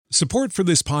Support for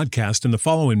this podcast and the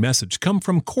following message come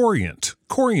from Corient.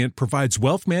 Corient provides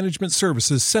wealth management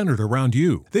services centered around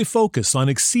you. They focus on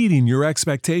exceeding your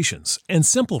expectations and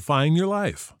simplifying your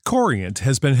life. Corient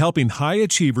has been helping high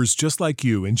achievers just like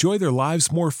you enjoy their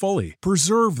lives more fully,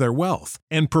 preserve their wealth,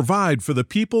 and provide for the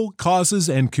people, causes,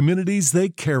 and communities they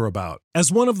care about. As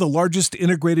one of the largest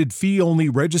integrated fee-only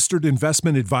registered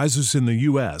investment advisors in the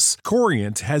U.S.,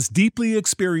 Corient has deeply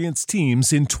experienced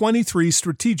teams in 23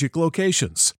 strategic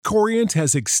locations. Corient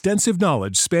has extensive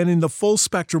knowledge spanning the full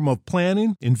spectrum of planning,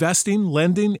 investing,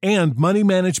 lending, and money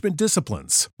management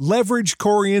disciplines. Leverage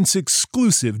Corient's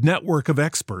exclusive network of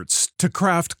experts to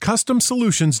craft custom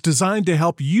solutions designed to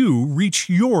help you reach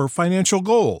your financial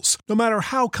goals, no matter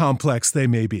how complex they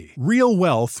may be. Real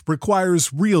wealth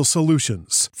requires real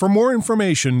solutions. For more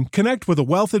information, connect with a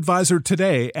wealth advisor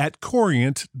today at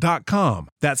Corient.com.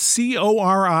 That's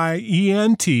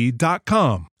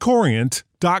Corient.com.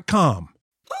 Corient.com.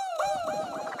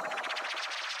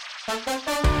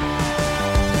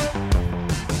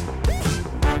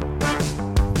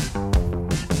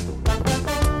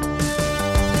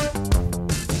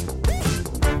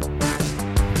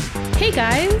 Hey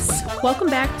guys, welcome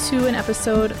back to an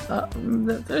episode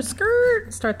of the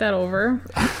skirt. Start that over.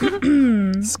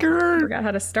 Skirt. Forgot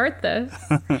how to start this.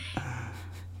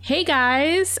 Hey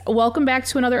guys, welcome back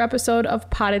to another episode of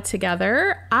Potted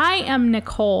Together. I am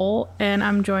Nicole, and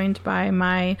I'm joined by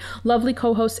my lovely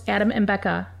co-hosts Adam and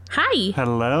Becca. Hi.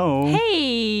 Hello.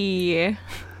 Hey.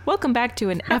 Welcome back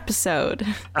to an episode.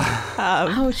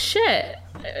 Oh shit.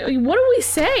 What do we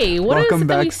say? Welcome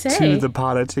back we say? to the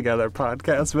Potted Together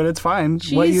podcast, but it's fine.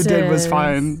 Jesus. What you did was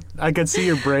fine. I could see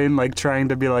your brain like trying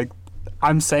to be like,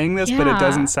 I'm saying this, but it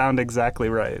doesn't sound exactly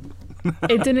right.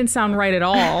 It didn't sound right at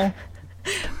all.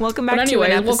 Welcome back to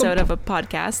an episode of a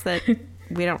podcast that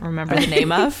we don't remember the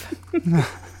name of.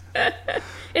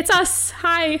 It's us.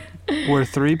 Hi. Where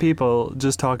three people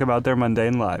just talk about their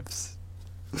mundane lives.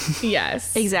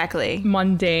 Yes. Exactly.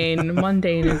 Mundane.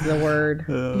 Mundane is the word.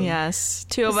 Yes.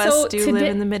 Two of us do live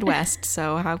in the Midwest,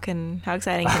 so how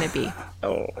exciting can it be?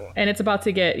 And it's about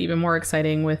to get even more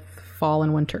exciting with fall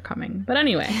and winter coming. But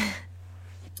anyway,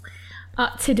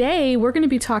 today we're going to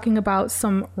be talking about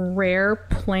some rare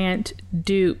plant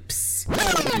dupes.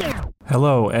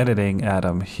 Hello, editing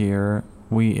Adam here.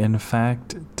 We, in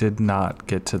fact, did not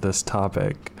get to this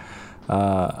topic.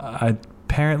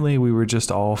 Apparently, we were just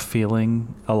all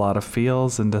feeling a lot of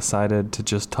feels and decided to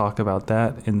just talk about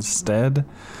that instead.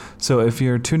 So if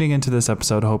you're tuning into this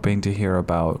episode hoping to hear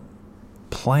about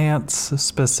plants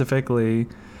specifically,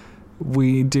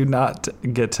 we do not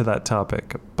get to that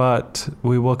topic. But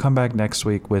we will come back next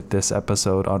week with this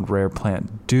episode on rare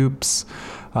plant dupes.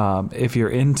 If you're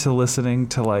into listening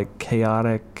to like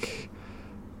chaotic,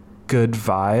 good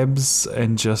vibes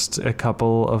and just a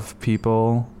couple of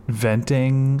people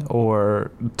venting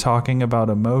or talking about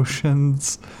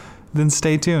emotions, then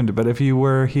stay tuned. But if you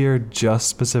were here just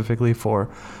specifically for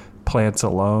plants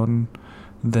alone,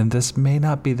 then this may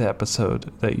not be the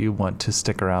episode that you want to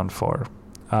stick around for.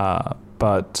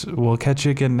 But we'll catch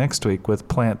you again next week with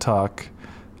plant talk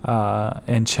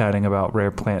and chatting about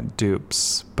rare plant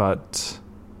dupes. But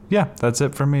yeah, that's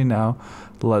it for me now.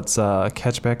 Let's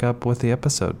catch back up with the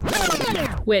episode.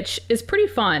 Which is pretty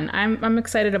fun. I'm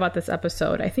excited about this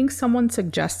episode. I think someone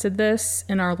suggested this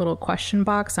in our little question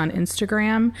box on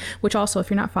Instagram, which also, if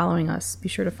you're not following us, be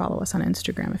sure to follow us on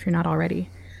Instagram if you're not already.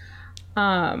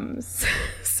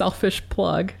 Selfish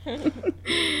plug.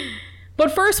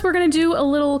 But first, we're going to do a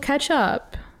little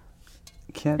ketchup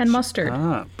and mustard.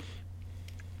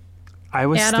 I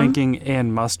was Adam? thinking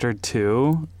and mustard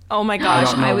too. Oh my gosh.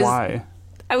 I don't know why.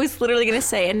 I was literally going to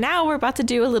say, and now we're about to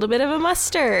do a little bit of a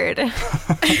mustard.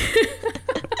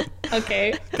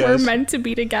 Okay. We're meant to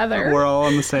be together. We're all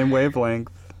on the same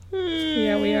wavelength.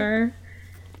 Yeah, we are.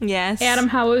 Yes. Adam,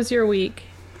 how was your week?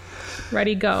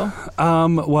 Ready, go.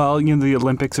 Well, the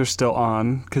Olympics are still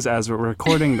on because as we're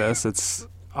recording this, it's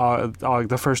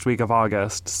the first week of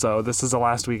August. So this is the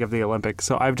last week of the Olympics.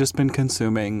 So I've just been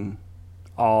consuming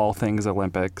all things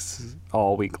Olympics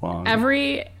all week long.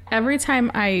 Every time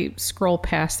I scroll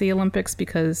past the Olympics,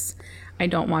 because I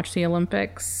don't watch the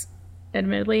Olympics,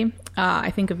 admittedly, I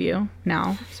think of you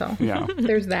now. So yeah,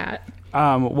 there's that.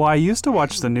 Well, I used to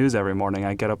watch the news every morning.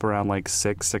 I get up around like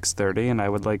 6:30, and I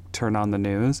would like turn on the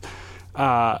news.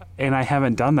 And I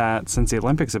haven't done that since the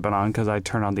Olympics have been on because I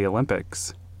turn on the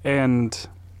Olympics. And,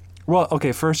 well,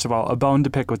 okay, first of all, a bone to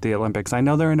pick with the Olympics. I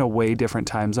know they're in a way different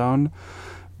time zone,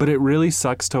 but it really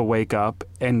sucks to wake up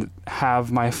and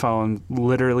have my phone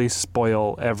literally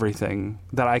spoil everything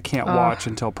that I can't watch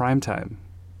until prime time.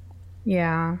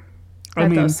 Yeah.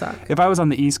 That does suck. If I was on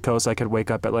the East Coast, I could wake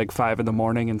up at like 5 a.m.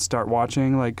 and start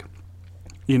watching, like,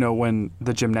 you know, when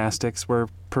the gymnastics were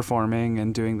performing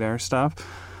and doing their stuff.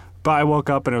 But I woke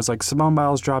up and it was like, Simone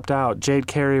Biles dropped out, Jade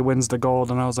Carey wins the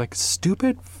gold, and I was like,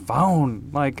 stupid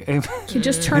phone. Like, you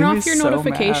just turn off your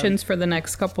notifications for the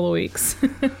next couple of weeks.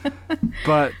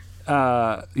 But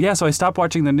yeah, so I stopped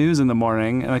watching the news in the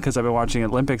morning because I've been watching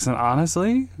Olympics, and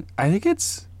honestly, I think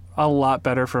it's a lot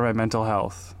better for my mental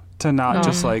health to not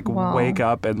just like wake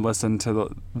up and listen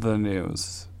to the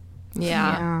news.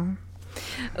 Yeah.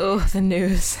 Oh, the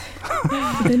news.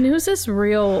 The news is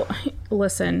real.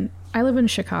 Listen, I live in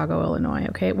Chicago, Illinois,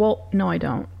 okay? Well, no, I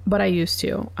don't, but I used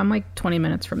to. I'm like 20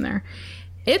 minutes from there.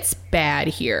 It's bad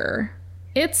here.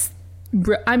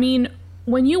 I mean,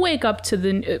 when you wake up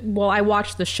to I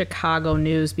watch the Chicago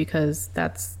news because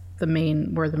that's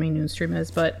where the main news stream is,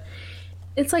 but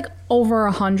it's like over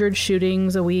 100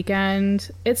 shootings a weekend.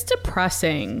 It's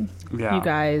depressing, you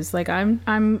guys. Like,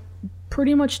 I'm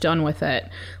pretty much done with it.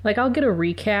 Like, I'll get a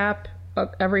recap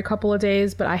every couple of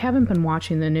days, but I haven't been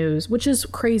watching the news, which is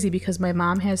crazy because my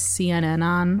mom has CNN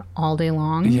on all day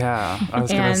long. Yeah, I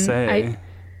was gonna say.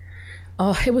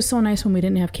 It was so nice when we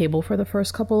didn't have cable for the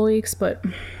first couple of weeks, but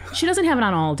she doesn't have it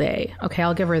on all day. Okay,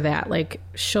 I'll give her that. Like,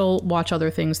 she'll watch other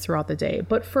things throughout the day,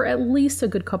 but for at least a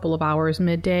good couple of hours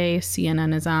midday,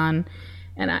 CNN is on.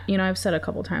 And I've said a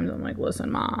couple times, I'm like,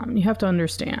 listen, Mom, you have to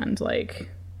understand, like,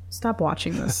 stop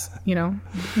watching this,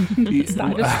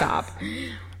 stop.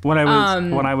 When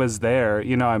I was there,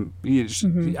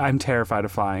 I'm terrified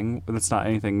of flying. That's not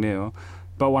anything new.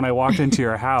 But when I walked into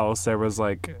your house, there was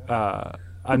like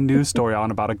a news story on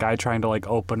about a guy trying to like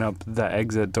open up the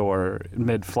exit door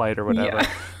mid-flight or whatever. Yeah.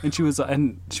 And she was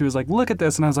like, look at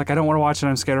this. And I was like, I don't want to watch it.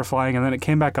 I'm scared of flying. And then it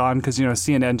came back on because,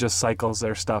 CNN just cycles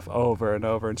their stuff over and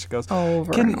over. And she goes,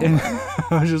 over.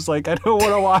 I was just like, I don't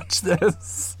want to watch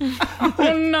this.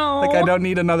 Oh, no. Like, I don't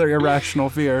need another irrational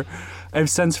fear. I've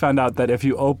since found out that if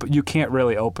you can't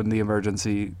really open the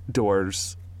emergency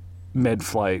doors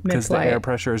mid-flight because the air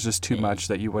pressure is just too much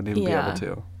that you wouldn't even be able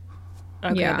to.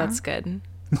 Okay, that's good.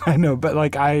 I know, but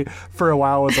like for a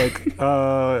while was like,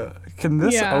 can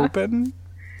this open?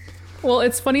 Well,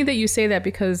 it's funny that you say that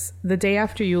because the day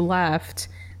after you left,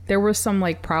 there was some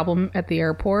like problem at the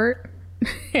airport.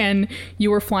 And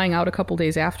you were flying out a couple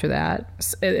days after that.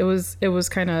 It was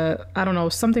kind of, I don't know,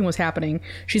 something was happening.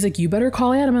 She's like, you better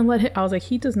call Adam and let him. I was like,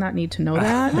 he does not need to know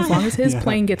that. As long as his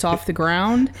plane gets off the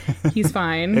ground, he's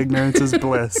fine. Ignorance is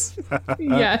bliss.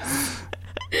 Yes.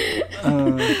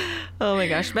 Oh my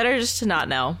gosh, better just to not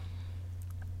know.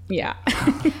 Yeah,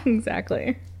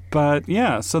 exactly. But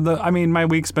yeah, so my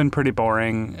week's been pretty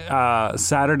boring.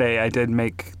 Saturday I did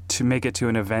make it to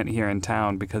an event here in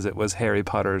town because it was Harry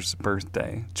Potter's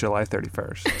birthday, July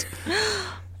 31st.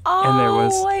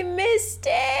 I missed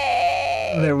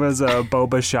it. There was a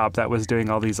boba shop that was doing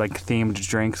all these like themed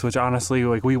drinks, which honestly,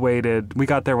 like we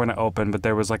got there when it opened, but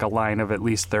there was like a line of at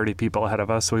least 30 people ahead of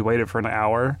us, so we waited for an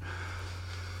hour.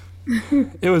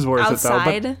 It was worth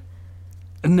outside? It though.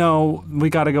 But no, we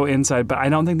got to go inside, but I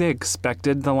don't think they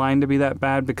expected the line to be that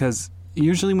bad because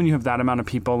usually when you have that amount of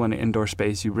people in an indoor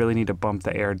space, you really need to bump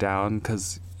the air down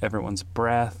because everyone's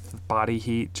breath, body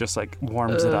heat just like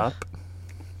warms it up.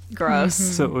 Gross.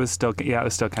 Mm-hmm. So it was still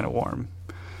kind of warm.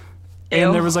 Ew.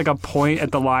 And there was like a point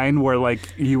at the line where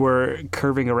like you were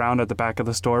curving around at the back of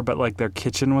the store, but like their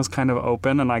kitchen was kind of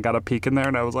open and I got a peek in there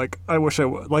and I was like, I wish I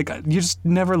would. Like, you just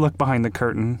never look behind the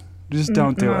curtain. Just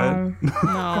don't do it. No.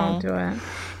 Don't do it.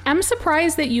 I'm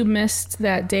surprised that you missed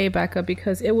that day, Becca,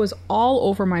 because it was all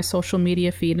over my social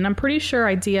media feed. And I'm pretty sure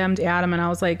I DM'd Adam and I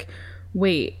was like,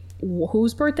 wait,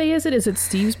 whose birthday is it? Is it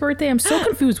Steve's birthday? I'm so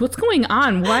confused. What's going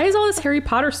on? Why is all this Harry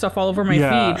Potter stuff all over my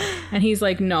feed? And he's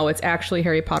like, no, it's actually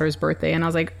Harry Potter's birthday. And I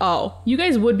was like, oh, you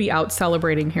guys would be out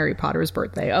celebrating Harry Potter's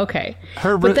birthday. Okay.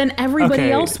 But then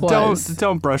everybody else was.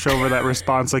 Don't brush over that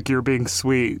response like you're being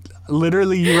sweet.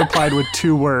 Literally, you replied with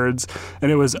 2 words,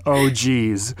 and it was, oh,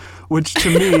 geez, which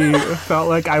to me felt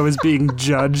like I was being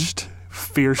judged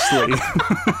fiercely.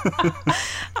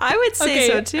 I would say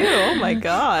so too. Oh my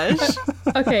gosh.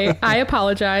 Okay, I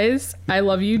apologize. I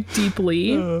love you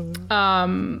deeply.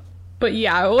 But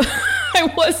yeah,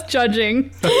 I was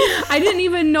judging. I didn't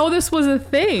even know this was a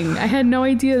thing. I had no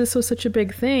idea this was such a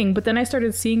big thing. But then I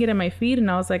started seeing it in my feed and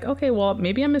I was like, okay, well,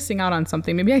 maybe I'm missing out on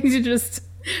something. Maybe I need to just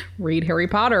read Harry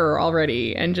Potter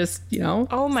already and just,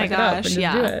 oh my gosh,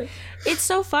 yeah. It's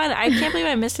so fun. I can't believe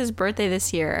I missed his birthday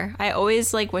this year. I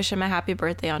always like wish him a happy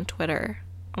birthday on Twitter.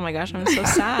 Oh my gosh, I'm so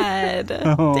sad.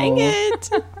 Dang it.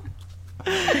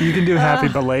 You can do happy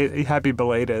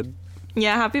belated.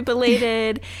 Yeah, happy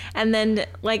belated. And then,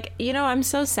 like, you know, I'm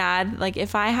so sad. Like,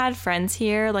 if I had friends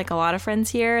here, like a lot of friends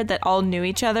here that all knew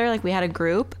each other, like we had a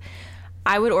group,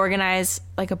 I would organize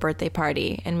like a birthday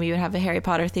party, and we would have a Harry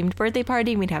Potter themed birthday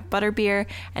party. We'd have butterbeer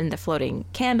and the floating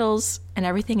candles and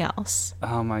everything else.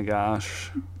 Oh my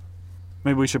gosh.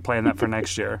 Maybe we should plan that for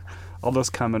next year. I'll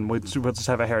just come and we'll just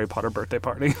have a Harry Potter birthday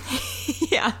party.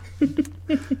 Yeah.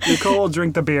 Nicole will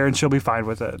drink the beer and she'll be fine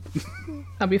with it.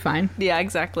 I'll be fine. Yeah,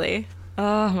 exactly.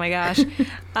 Oh my gosh.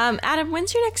 Adam,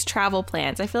 when's your next travel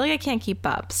plans? I feel like I can't keep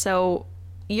up. So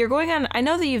you're going on, I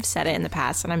know that you've said it in the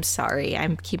past, and I'm sorry, I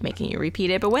keep making you repeat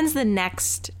it, but when's the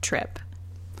next trip?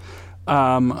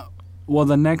 Well,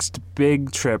 the next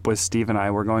big trip with Steve and I,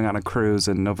 we're going on a cruise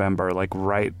in November, like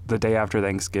right the day after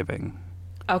Thanksgiving.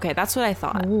 Okay, that's what I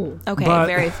thought. Ooh. Okay, But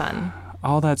very fun.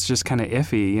 all that's just kind of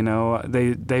iffy, you know.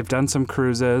 They've done some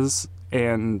cruises,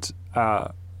 and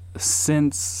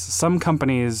since some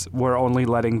companies were only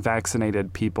letting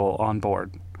vaccinated people on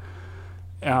board,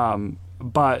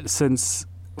 but since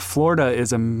Florida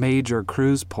is a major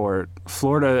cruise port,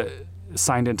 Florida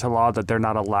signed into law that they're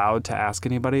not allowed to ask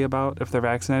anybody about if they're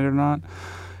vaccinated or not.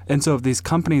 And so if these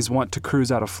companies want to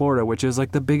cruise out of Florida, which is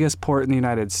like the biggest port in the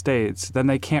United States, then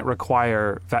they can't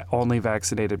require only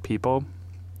vaccinated people.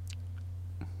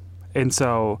 And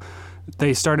so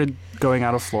they started going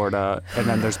out of Florida, and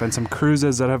then there's been some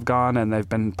cruises that have gone, and they've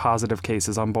been positive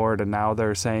cases on board, and now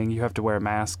they're saying you have to wear a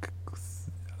mask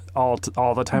all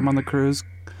the time on the cruise.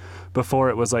 Before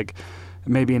it was like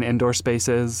maybe in indoor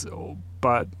spaces,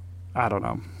 but I don't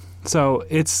know. So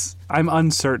I'm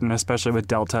uncertain, especially with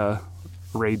Delta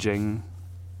raging,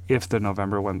 if the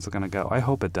November one's going to go. I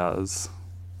hope it does.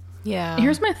 Yeah.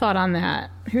 Here's my thought on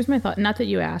that. Here's my thought. Not that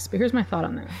you asked, but here's my thought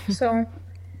on that. So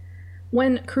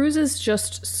when cruises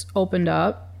just opened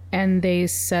up and they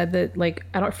said that, like,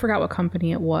 I forgot what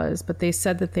company it was, but they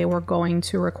said that they were going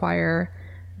to require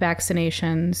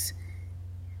vaccinations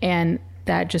and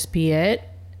that just be it.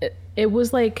 It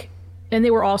was like, and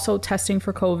they were also testing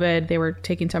for COVID. They were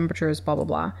taking temperatures, blah, blah,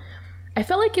 blah. I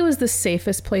felt like it was the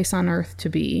safest place on earth to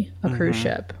be a cruise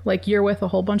ship. Like, you're with a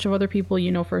whole bunch of other people.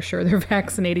 You know for sure they're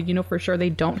vaccinated. You know for sure they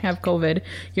don't have COVID.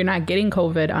 You're not getting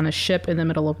COVID on a ship in the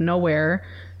middle of nowhere.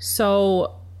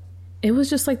 So it was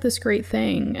just like this great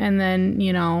thing. And then,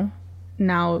 you know,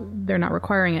 now they're not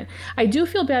requiring it. I do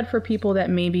feel bad for people that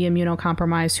may be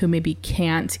immunocompromised who maybe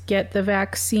can't get the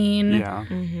vaccine. Yeah.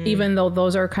 Even though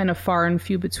those are kind of far and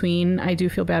few between. I do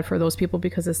feel bad for those people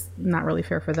because it's not really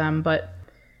fair for them. But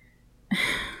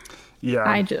yeah,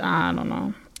 I don't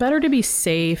know. Better to be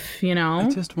safe, you know. I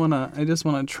just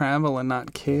wanna travel and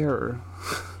not care.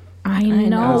 I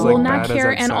know. As, Well, like, not bad as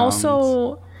care, that and sounds.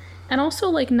 also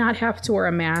like not have to wear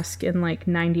a mask in like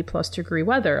 90+ degree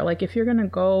weather. Like, if you're gonna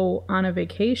go on a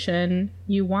vacation,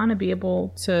 you want to be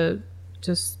able to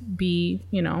just be,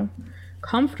 you know,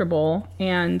 comfortable.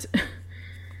 And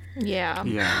Yeah.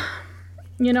 Yeah.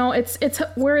 you know, it's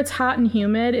where it's hot and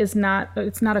humid it's not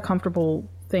a comfortable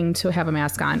thing to have a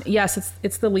mask on. Yes,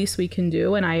 it's the least we can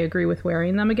do, and I agree with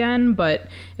wearing them again, but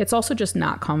it's also just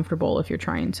not comfortable if you're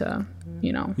trying to,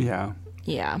 you know, Yeah.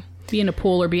 Yeah. be in a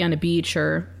pool or be on a beach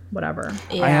or whatever.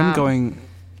 Yeah.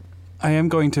 I am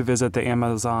going to visit the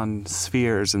Amazon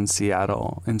Spheres in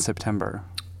Seattle in September.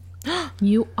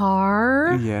 You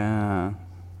are? Yeah.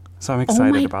 So I'm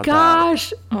excited about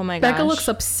gosh. Oh my gosh. Becca looks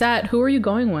upset. Who are you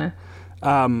going with?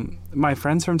 that. My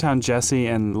friends from town, Jesse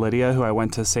and Lydia, who I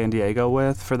went to San Diego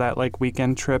with for that like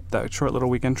weekend trip, that short little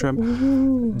weekend trip.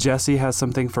 Ooh. Jesse has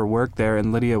something for work there,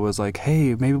 and Lydia was like,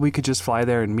 hey, maybe we could just fly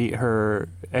there and meet her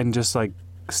and just like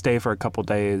stay for a couple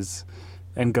days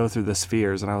and go through the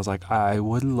Spheres. And I was like, I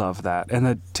would love that. And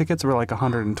the tickets were like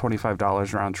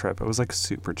 $125 round trip. It was like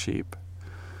super cheap.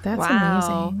 That's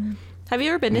Wow. amazing. Have you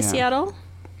ever been to Yeah. Seattle?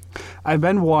 I've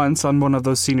been once on one of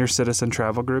those senior citizen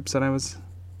travel groups that I was,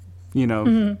 you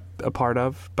know, a part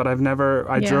of, but I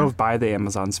Yeah. drove by the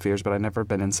Amazon Spheres, but I've never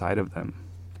been inside of them.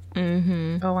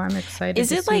 Oh, I'm excited Is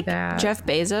to it see like that. Jeff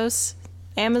Bezos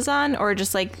Amazon, or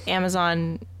just like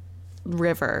Amazon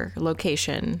River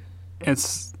location?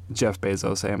 It's Jeff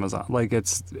Bezos Amazon. Like,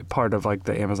 it's part of like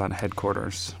the Amazon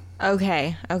headquarters.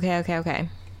 Okay.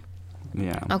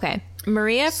 Yeah. Okay.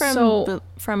 Maria from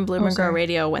Bloom and Grow sorry.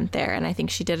 Radio went there, and I think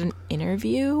she did an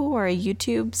interview or a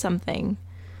YouTube something.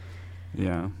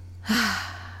 Yeah.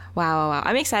 Wow.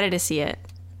 I'm excited to see it.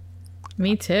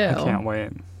 Me too. I can't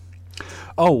wait.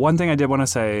 Oh, one thing I did want to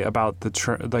say about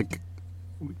the like,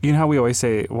 you know how we always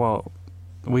say, well,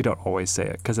 we don't always say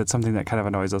it because it's something that kind of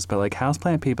annoys us, but like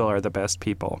houseplant people are the best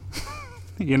people.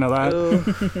 You know that?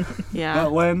 Ooh. Yeah.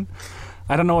 But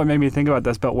I don't know what made me think about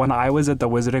this, but when I was at the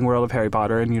Wizarding World of Harry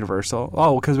Potter in Universal,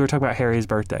 because we were talking about Harry's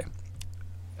birthday.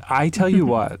 I tell you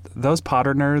what, those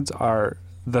Potter nerds are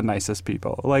the nicest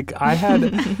people. Like I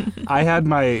had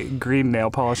my green nail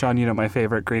polish on, my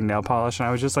favorite green nail polish, and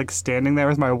I was just like standing there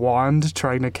with my wand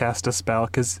trying to cast a spell,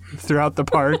 because throughout the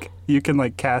park you can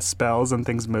like cast spells and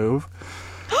things move.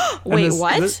 Wait,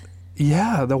 what?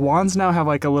 Yeah, the wands now have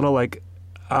like a little like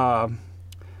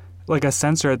a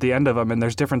sensor at the end of them, and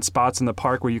there's different spots in the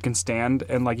park where you can stand,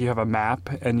 and like you have a map,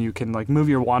 and you can like move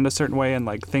your wand a certain way, and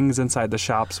like things inside the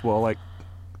shops will like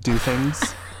do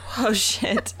things. Oh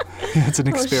shit! Yeah, it's an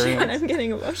experience. Oh shit! I'm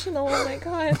getting emotional. Oh my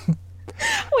god!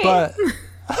 Wait, but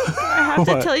I have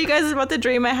to tell you guys about the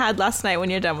dream I had last night when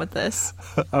you're done with this.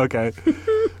 Okay.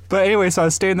 But anyway, so I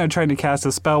was standing there trying to cast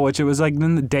a spell, which it was like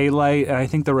in the daylight, and I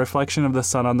think the reflection of the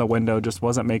sun on the window just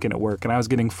wasn't making it work, and I was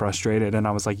getting frustrated, and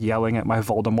I was like yelling at my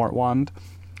Voldemort wand.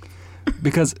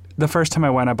 Because the first time I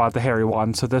went, I bought the Harry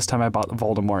wand, so this time I bought the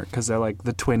Voldemort, because they're like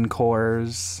the twin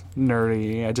cores,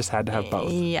 nerdy. I just had to have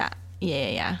both. Yeah.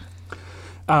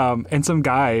 And some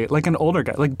guy, like an older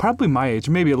guy, like probably my age,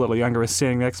 maybe a little younger, was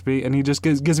standing next to me, and he just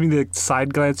gives me the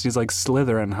side glance. He's like,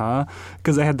 Slytherin, huh?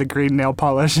 Because I had the green nail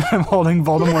polish, and I'm holding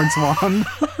Voldemort's wand.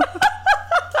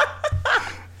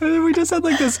 And then we just had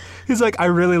like this, he's like, I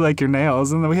really like your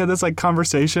nails. And then we had this like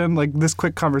conversation, like this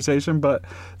quick conversation, but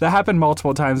that happened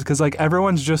multiple times because like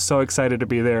everyone's just so excited to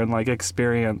be there and like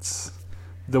experience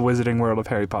the wizarding world of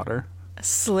Harry Potter.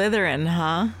 Slytherin,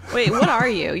 huh? Wait, what are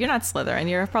you? You're not Slytherin.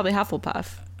 You're probably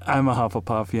Hufflepuff. I'm a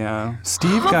Hufflepuff, yeah.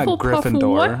 Steve got Hufflepuff, Gryffindor.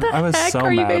 what the I was heck so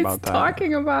are you mad guys about that.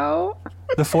 talking about?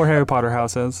 The 4 Harry Potter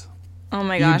houses. Oh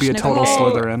my gosh, You'd be a total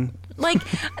Nicole. Slytherin. Like,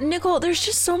 Nicole, there's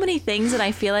just so many things that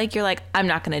I feel like you're like, I'm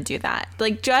not going to do that.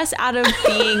 Like, just out of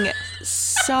being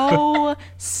so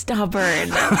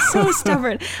stubborn. So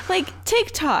stubborn. Like,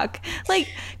 TikTok.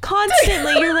 Like,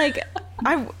 constantly you're like,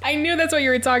 I knew that's what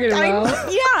you were talking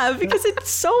about. yeah, because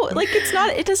it's so, like, it's not,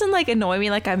 it doesn't, like, annoy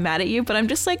me like I'm mad at you, but I'm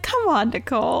just like, come on,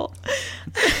 Nicole.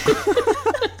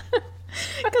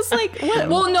 Because, like, what?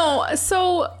 Well, no.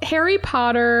 So Harry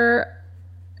Potter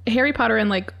and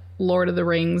like Lord of the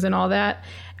Rings and all that,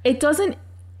 it doesn't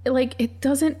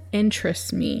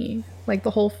interest me. Like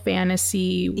the whole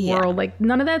fantasy world, like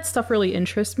none of that stuff really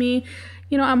interests me.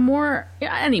 I'm more,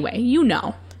 anyway,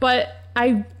 but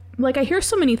I hear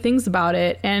so many things about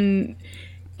it, and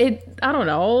I don't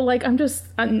know, like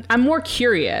I'm more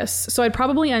curious. So I'd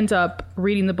probably end up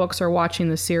reading the books or watching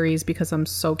the series because I'm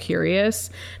so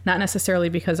curious, not necessarily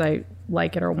because I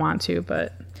like it or want to,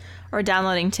 but Or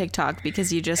downloading TikTok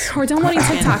because you just... Or downloading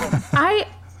TikTok.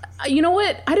 You know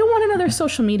what? I don't want another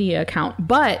social media account,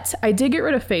 but I did get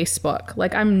rid of Facebook.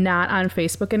 Like, I'm not on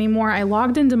Facebook anymore. I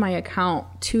logged into my account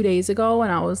 2 days ago,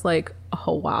 and I was like,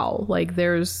 oh, wow. Like,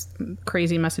 there's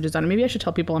crazy messages on it. Maybe I should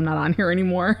tell people I'm not on here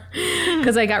anymore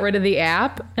because I got rid of the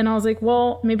app. And I was like,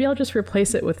 well, maybe I'll just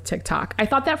replace it with TikTok. I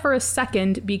thought that for a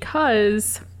second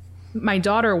because my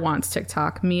daughter wants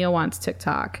TikTok. Mia wants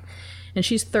TikTok. And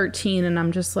she's 13, and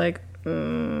I'm just like, I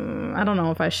don't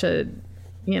know if I should,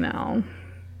 I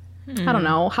don't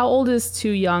know. How old is too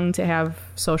young to have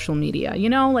social media?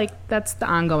 Like that's the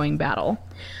ongoing battle.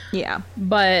 Yeah.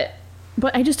 But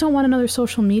I just don't want another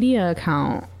social media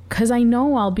account because I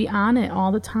know I'll be on it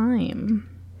all the time.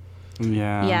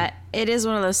 Yeah. Yeah. It is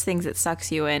one of those things that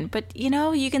sucks you in. But,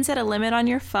 you can set a limit on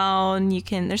your phone.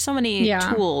 There's so many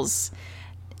tools.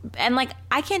 And like,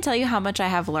 I can't tell you how much I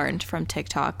have learned from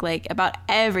TikTok, like about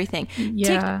everything.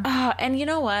 Yeah. And you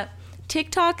know what?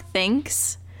 TikTok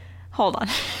thinks, hold on.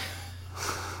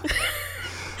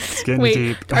 It's getting Wait,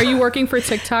 deep. are you working for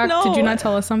TikTok? No, Did you not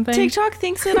tell us something? TikTok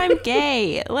thinks that I'm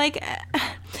gay. Like,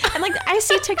 and like I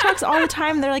see TikToks all the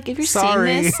time. They're like, if you're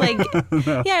seeing this, like,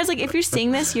 yeah, it's like, if you're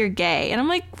seeing this, you're gay. And I'm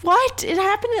like, what? It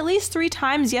happened at least 3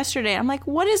 times yesterday. I'm like,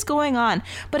 what is going on?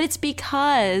 But it's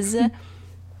because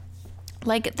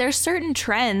like there's certain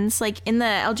trends like in the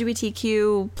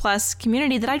LGBTQ plus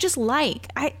community that I just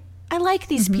like. I like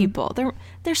these people.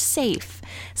 They're safe.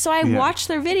 So I watch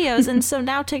their videos, and so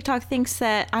now TikTok thinks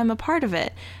that I'm a part of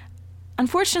it.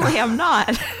 Unfortunately, I'm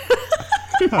not.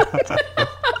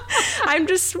 I'm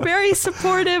just very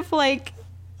supportive, like,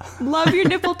 love your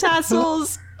nipple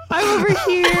tassels. I'm over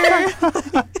here.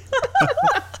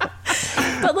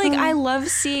 But like I love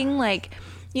seeing like,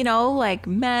 like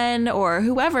men or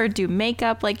whoever do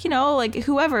makeup, like, like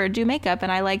whoever do makeup.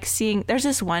 And I like seeing, there's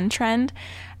this one trend,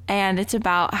 and it's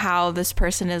about how this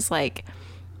person is like,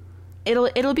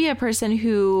 it'll be a person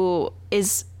who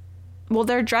is, well,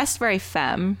 they're dressed very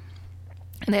femme,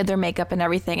 and they have their makeup and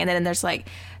everything. And then there's like,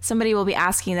 somebody will be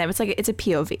asking them, it's a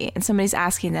POV, and somebody's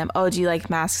asking them, oh, do you like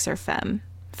masks or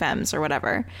femmes or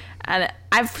whatever? And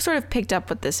I've sort of picked up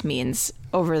what this means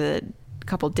over the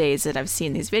couple days that I've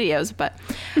seen these videos, but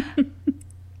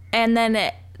And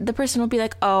then the person will be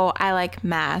like, oh, I like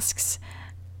masks.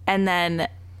 And then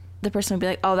the person will be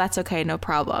like, oh, that's okay, no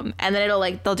problem. And then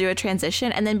they'll do a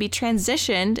transition and then be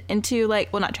transitioned into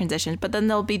like, well, not transitioned, but then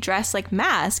they'll be dressed like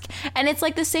Mask. And it's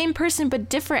like the same person, but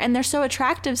different. And they're so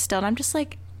attractive still. And I'm just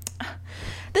like,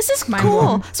 this is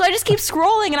cool. So I just keep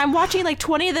scrolling and I'm watching like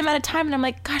 20 of them at a time. And I'm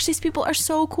like, gosh, these people are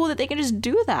so cool that they can just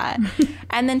do that.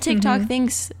 And then TikTok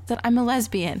thinks that I'm a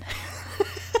lesbian.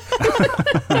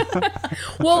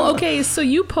 Well, okay, so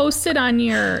you posted on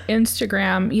your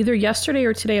Instagram either yesterday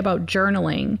or today about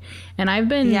journaling, and I've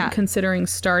been considering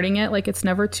starting it. Like, it's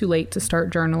never too late to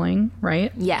start journaling,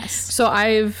 right? Yes. So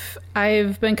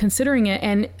I've been considering it,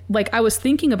 and like I was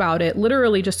thinking about it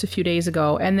literally just a few days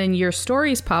ago, and then your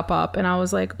stories pop up, and I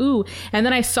was like, ooh. And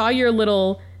then I saw your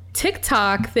little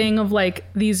TikTok thing of like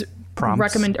these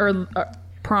prompts,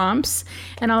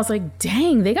 and I was like,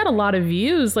 dang, they got a lot of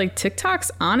views. Like, TikTok's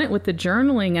on it with the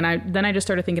journaling. And then I just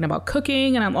started thinking about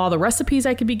cooking and all the recipes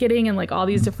I could be getting and like all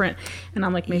these different, and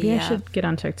I'm like, maybe I should get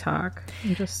on TikTok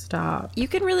and just stop. You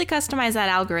can really customize that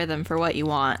algorithm for what you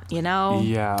want, you know?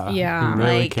 Yeah. You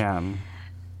really can.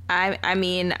 I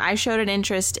mean, I showed an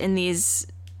interest in these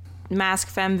Mask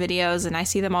Femme videos, and I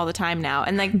see them all the time now.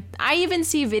 And like, I even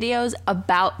see videos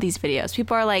about these videos.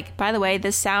 People are like, by the way,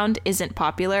 this sound isn't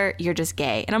popular, you're just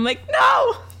gay. And I'm like,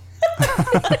 no.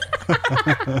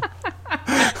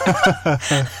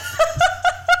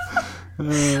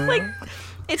 Like,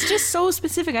 it's just so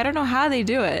specific. I don't know how they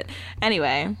do it.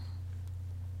 Anyway,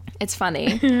 it's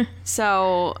funny.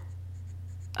 So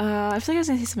I feel like I was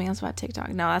gonna say something else about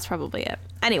TikTok. No, that's probably it.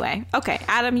 Anyway, okay,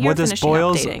 Adam, you're finishing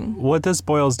updating. What this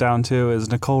boils down to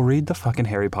is, Nicole, read the fucking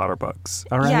Harry Potter books.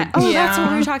 All right. Yeah. Oh, that's what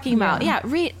we were talking about. Yeah.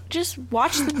 Just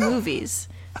watch the movies.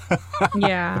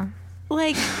 Yeah.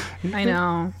 Like, I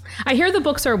know. I hear the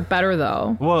books are better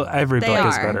though. Well, every book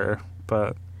is better,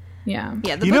 but. Yeah.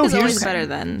 Yeah, the book is always better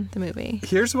than the movie.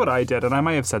 Here's what I did, and I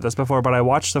might have said this before, but I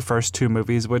watched the first two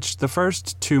movies, which the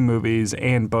first two movies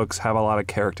and books have a lot of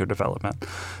character development.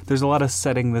 There's a lot of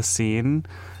setting the scene.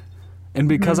 And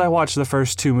because I watched the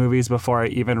first two movies before I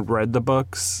even read the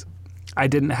books, I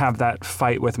didn't have that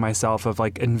fight with myself of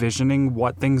like envisioning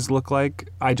what things look like.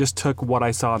 I just took what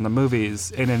I saw in the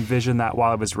movies and envisioned that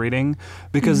while I was reading,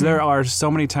 because there are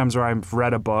so many times where I've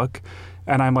read a book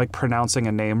and I'm like pronouncing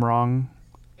a name wrong,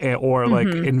 or like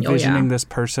envisioning this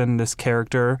person, this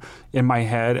character in my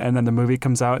head, and then the movie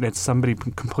comes out and it's somebody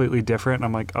completely different, and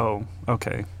I'm like, oh,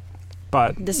 okay.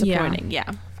 But disappointing,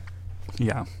 yeah.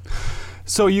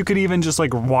 So you could even just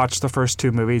like watch the first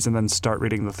two movies and then start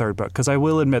reading the third book, because I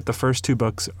will admit the first two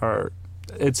books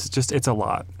it's a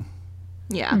lot.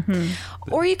 Yeah.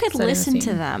 Or you could listen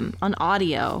to them on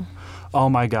audio. Oh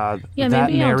my God. Yeah,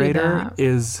 that maybe narrator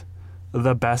is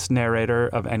the best narrator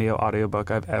of any audiobook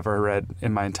I've ever read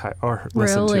in my entire, or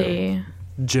listened to.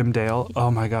 Jim Dale. Oh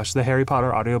my gosh. The Harry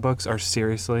Potter audiobooks are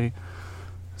seriously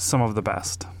some of the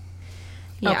best.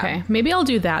 Yeah. Okay. Maybe I'll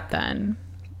do that then.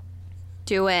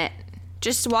 Do it.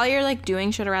 Just while you're like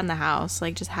doing shit around the house,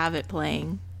 like just have it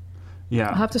playing. Yeah.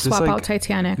 I'll have to swap out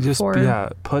Titanic for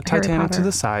put Harry Titanic Potter to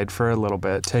the side for a little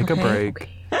bit. Take a break.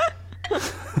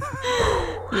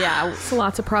 Yeah. It's a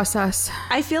lot to process.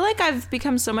 I feel like I've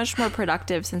become so much more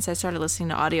productive since I started listening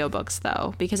to audiobooks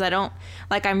though, because I don't,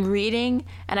 like, I'm reading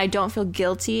and I don't feel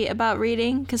guilty about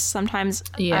reading, because sometimes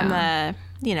I'm that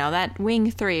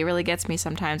wing 3 really gets me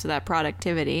sometimes with that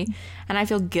productivity, and I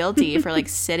feel guilty for like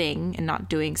sitting and not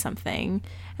doing something.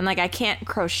 And like, I can't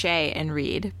crochet and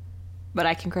read, but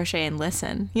I can crochet and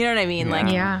listen. You know what I mean? Like,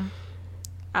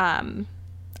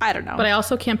 I don't know. But I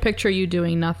also can't picture you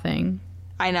doing nothing.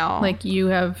 I know. Like,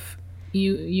 you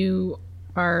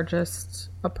are just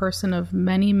a person of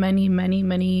many, many, many,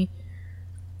 many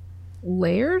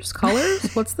layers,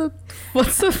 colors. What's the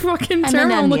fucking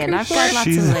term I'm looking for? I've got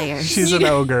lots of layers. She's an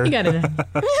ogre. You got it.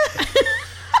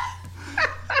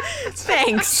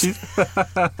 Thanks.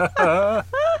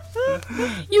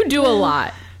 You do a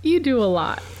lot.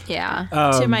 Yeah.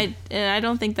 And I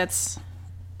don't think that's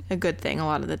a good thing a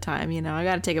lot of the time. You know, I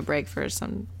got to take a break for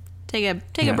some. Take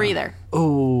a breather.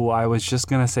 Oh, I was just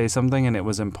gonna say something and it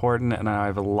was important and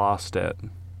I've lost it.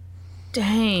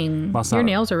 Dang. Your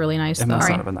nails are really nice, though. It must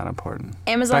not have been that important.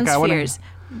 Amazon Spheres.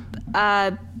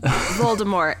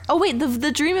 Voldemort. Oh, wait,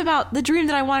 the dream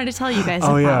that I wanted to tell you guys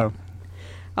about. Yeah.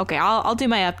 Okay, I'll do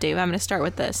my update. I'm going to start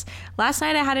with this. Last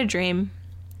night I had a dream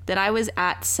that I was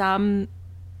at some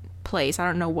place. I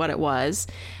don't know what it was.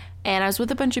 And I was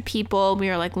with a bunch of people. We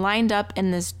were like lined up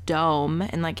in this dome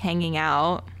and like hanging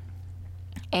out.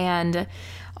 And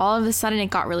all of a sudden it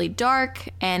got really dark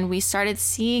and we started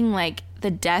seeing like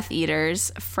the Death Eaters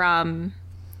from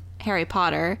Harry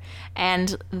Potter,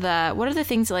 and what are the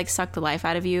things that like suck the life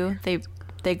out of you?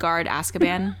 They guard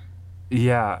Azkaban.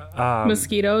 Yeah.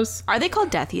 Mosquitoes. Are they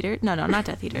called Death Eaters? No, not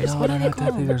Death Eaters. No, What are they're they not Death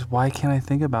called? Eaters. Why can't I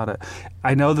think about it?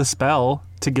 I know the spell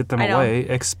to get them I know. away.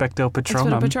 Expecto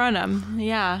Patronum. Expecto Patronum.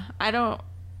 Yeah. I don't.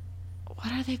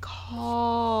 What are they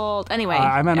called? Anyway,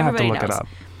 I'm gonna have to everybody look it knows. up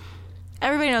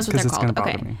Everybody knows what because they're it's gonna called.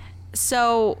 bother Okay. me.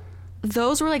 So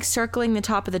those were like circling the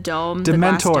top of the dome. The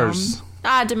glass Dementors.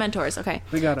 dome. Dementors. Okay.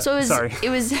 We got it. So Sorry. it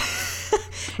was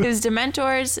it was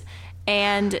Dementors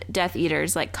and Death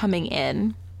Eaters like coming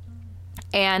in,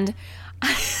 and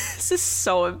this is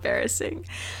so embarrassing.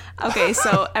 Okay,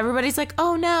 so everybody's like,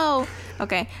 "Oh no!"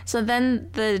 Okay, so then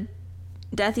the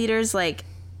Death Eaters like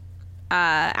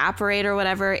apparate or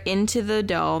whatever into the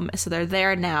dome, so they're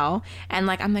there now, and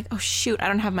like I'm like, "Oh shoot, I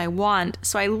don't have my wand,"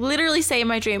 so I literally say in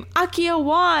my dream, "Accio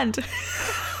wand."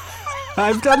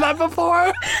 I've done that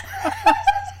before.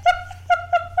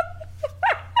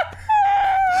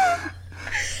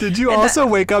 Did you also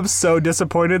wake up so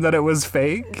disappointed that it was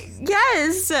fake?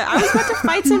 Yes, I was about to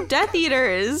fight some Death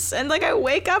Eaters, and like I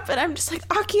wake up and I'm just like,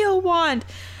 Accio wand.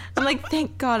 I'm like,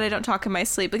 thank God I don't talk in my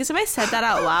sleep, because if I said that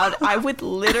out loud, I would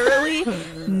literally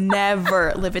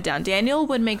never live it down. Daniel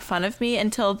would make fun of me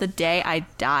until the day I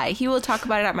die. He will talk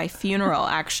about it at my funeral,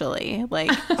 actually.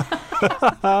 Like,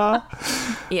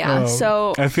 yeah.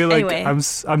 So I feel like anyway. I'm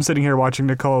sitting here watching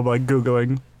Nicole like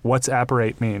Googling what's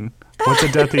apparate mean, what's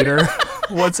a Death Eater,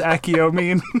 what's Accio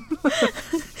mean.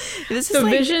 This is The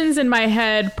like, visions in my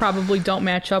head probably don't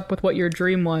match up with what your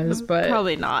dream was, but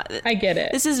probably not. I get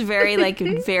it. This is very like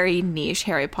very niche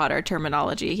Harry Potter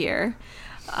terminology here.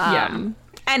 Yeah.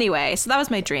 Anyway, so that was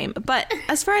my dream. But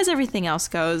as far as everything else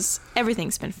goes,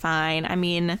 everything's been fine. I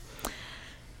mean,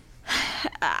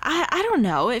 I don't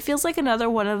know. It feels like another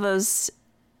one of those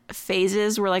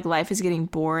phases where like life is getting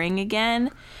boring again.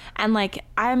 And like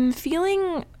I'm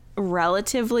feeling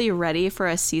relatively ready for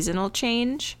a seasonal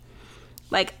change.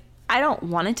 Like I don't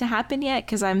want it to happen yet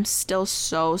because I'm still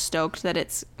so stoked that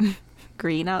it's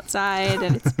green outside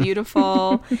and it's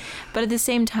beautiful. But at the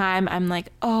same time, I'm like,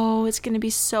 oh, it's going to be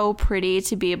so pretty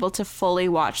to be able to fully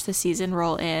watch the season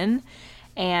roll in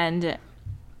and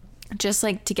just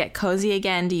like to get cozy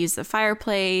again, to use the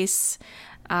fireplace.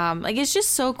 Like it's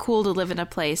just so cool to live in a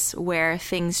place where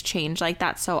things change like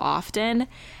that so often.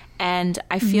 And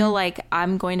I feel like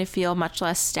I'm going to feel much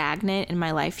less stagnant in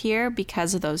my life here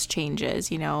because of those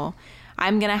changes. You know,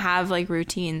 I'm going to have like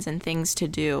routines and things to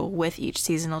do with each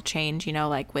seasonal change. You know,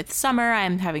 like with summer,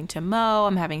 I'm having to mow,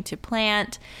 I'm having to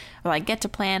plant, or I get to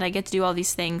plant, I get to do all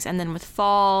these things. And then with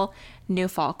fall, new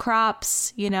fall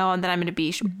crops, you know, and then I'm going to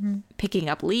be picking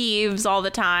up leaves all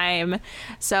the time.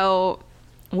 So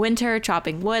winter,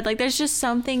 chopping wood, like there's just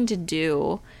something to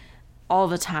do all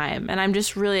the time, and I'm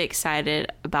just really excited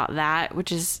about that,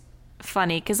 which is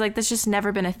funny because like that's just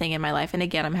never been a thing in my life. And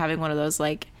again, I'm having one of those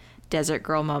like desert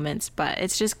girl moments, but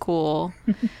it's just cool.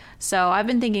 So I've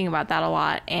been thinking about that a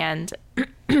lot, and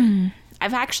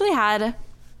I've actually had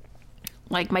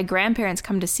like my grandparents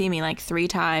come to see me like 3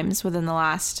 times within the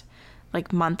last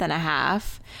like month and a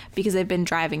half because they've been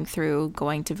driving through,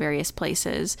 going to various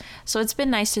places. So it's been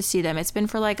nice to see them. It's been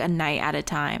for like a night at a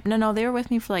time. No, they were with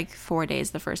me for like 4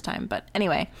 days the first time. But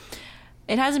anyway,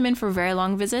 it hasn't been for very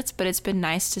long visits, but it's been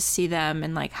nice to see them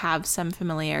and like have some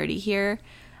familiarity here.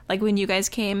 Like when you guys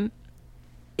came,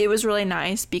 it was really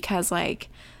nice because like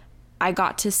I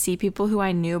got to see people who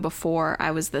I knew before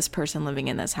I was this person living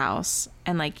in this house.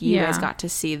 And like you guys got to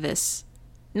see this,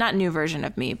 not new version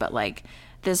of me, but like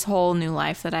this whole new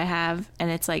life that I have,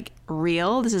 and it's like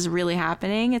real. This is really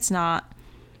happening. It's not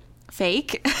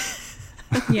fake.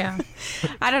 Yeah.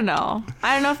 I don't know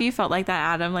if you felt like that,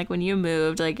 Adam, like when you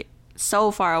moved like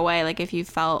so far away, like if you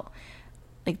felt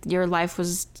like your life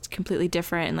was completely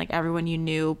different and like everyone you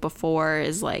knew before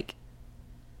is like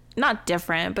not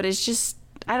different, but it's just,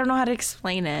 I don't know how to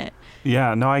explain it.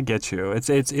 Yeah, no, I get you. It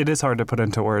is hard to put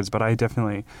into words, but I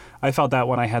felt that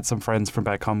when I had some friends from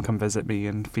back home come visit me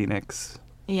in Phoenix.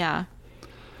 Yeah.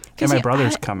 And my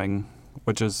brother's coming,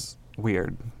 which is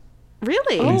weird.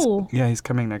 Really? Oh. He's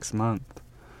coming next month.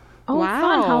 Oh, Wow.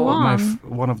 fun. How long?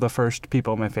 One of the first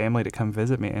people in my family to come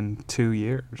visit me in 2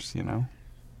 years, you know?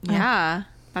 Yeah.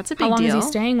 That's a big How long deal. is he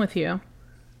staying with you?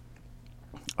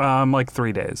 Like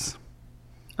 3 days.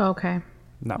 Okay.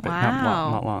 Not big, Wow.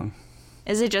 not long.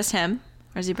 Is it just him?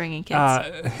 Or is he bringing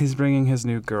kids? He's bringing his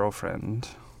new girlfriend.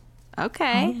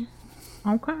 Okay.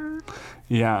 Okay.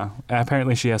 Yeah,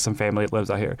 apparently she has some family that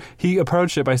lives out here. He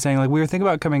approached it by saying, like, we were thinking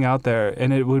about coming out there,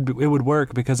 and it would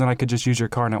work because then I could just use your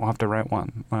car and I won't have to rent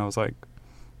one. And I was like,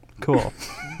 cool.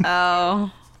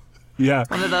 Oh. Yeah.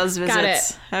 One of those visits. Got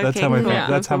it. Okay, That's how my cool.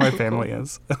 that's how my family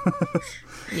is.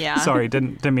 Yeah. Sorry,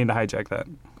 didn't mean to hijack that.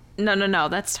 No.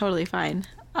 That's totally fine.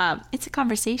 It's a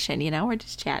conversation, we're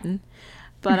just chatting.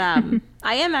 But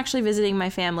I am actually visiting my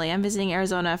family. I'm visiting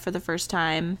Arizona for the first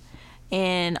time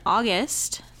in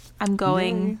August. I'm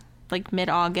going like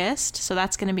mid-August, so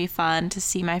that's going to be fun to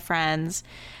see my friends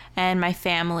and my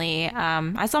family.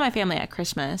 I saw my family at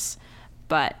Christmas,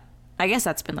 but I guess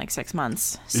that's been like 6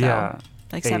 months. So Yeah.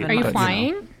 like 8 7 Are you months.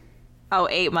 flying? Oh,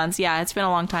 8 months. Yeah, it's been a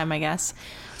long time, I guess.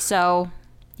 So,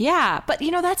 yeah. But,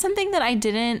 that's something that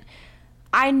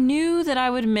I knew that I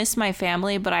would miss my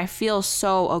family, but I feel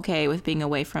so okay with being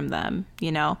away from them,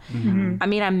 Mm-hmm. I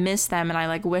mean, I miss them and I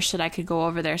like wish that I could go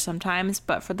over there sometimes.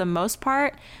 But for the most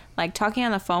part, like talking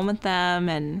on the phone with them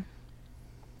and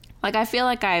like I feel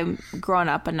like I'm grown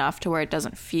up enough to where it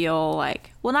doesn't feel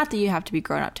like, well, not that you have to be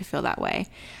grown up to feel that way.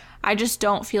 I just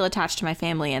don't feel attached to my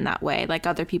family in that way like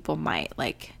other people might.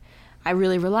 Like I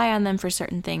really rely on them for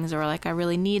certain things, or like I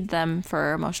really need them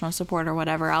for emotional support or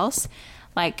whatever else.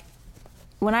 Like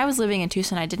when I was living in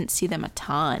Tucson, I didn't see them a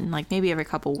ton, like maybe every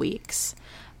couple weeks.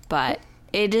 But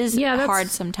it is hard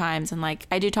sometimes. And like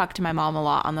I do talk to my mom a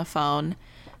lot on the phone,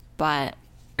 but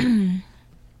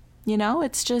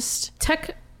it's just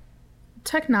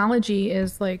technology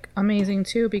is like amazing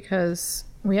too, because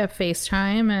we have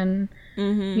FaceTime and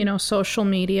social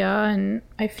media, and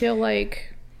I feel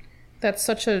like that's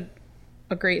such a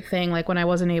great thing. Like when I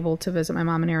wasn't able to visit my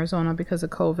mom in Arizona because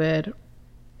of COVID,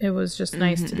 it was just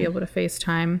nice to be able to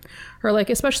FaceTime, or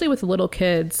like especially with little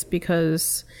kids,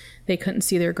 because they couldn't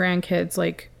see their grandkids,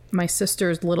 like my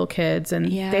sister's little kids, and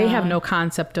they have no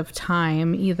concept of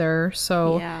time either.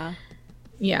 So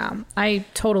yeah, I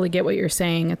totally get what you're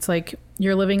saying. It's like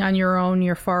you're living on your own,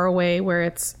 you're far away, where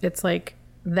it's like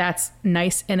that's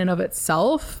nice in and of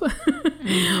itself.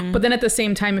 But then at the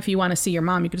same time, if you want to see your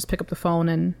mom, you could just pick up the phone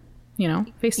and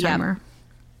FaceTime her.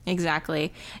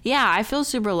 Exactly. Yeah, I feel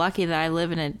super lucky that I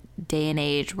live in a day and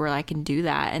age where I can do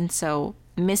that. And so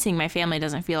missing my family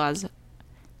doesn't feel as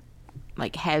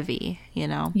like heavy,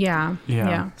 Yeah,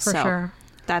 for sure.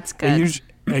 That's good.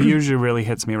 It usually really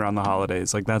hits me around the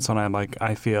holidays. Like that's when I'm like,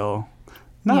 I feel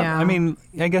I mean,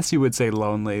 I guess you would say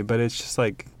lonely, but it's just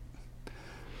like,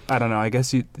 I don't know. I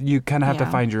guess you kind of have to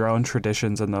find your own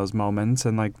traditions in those moments.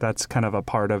 And like, that's kind of a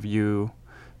part of you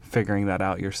figuring that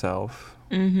out yourself.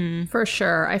 For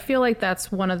sure. I feel like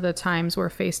that's one of the times where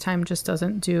FaceTime just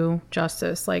doesn't do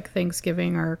justice, like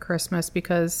Thanksgiving or Christmas,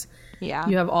 because you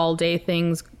have all day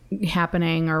things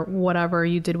happening or whatever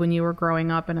you did when you were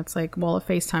growing up. And it's like, well, a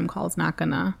FaceTime call is not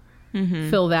going to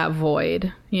fill that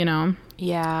void,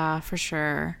 Yeah, for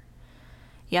sure.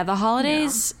 Yeah, the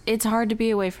holidays, it's hard to be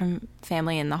away from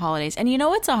family in the holidays. And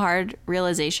it's a hard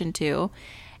realization too,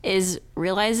 is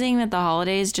realizing that the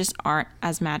holidays just aren't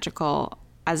as magical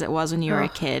as it was when you were a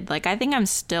kid. Like, I think I'm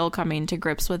still coming to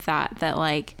grips with that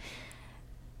like,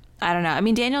 I don't know. I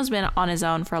mean, Daniel's been on his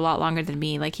own for a lot longer than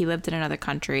me. Like, he lived in another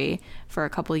country for a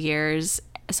couple of years.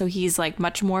 So he's like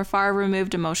much more far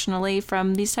removed emotionally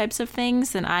from these types of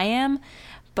things than I am.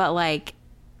 But like,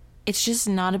 it's just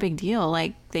not a big deal.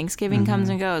 Like, Thanksgiving comes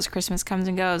and goes, Christmas comes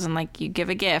and goes, and like you give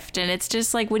a gift. And it's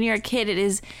just like when you're a kid, it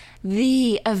is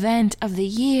the event of the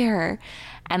year.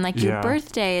 And like your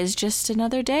birthday is just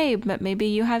another day, but maybe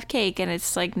you have cake and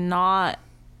it's like not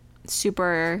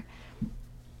super,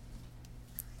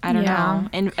 I don't know,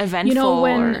 eventful.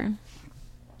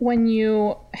 When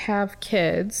you have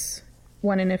kids,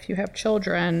 when and if you have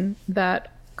children,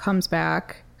 that comes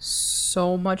back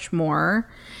so much more.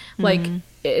 Like,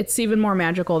 it's even more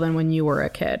magical than when you were a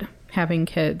kid, having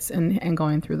kids and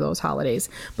going through those holidays.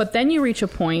 But then you reach a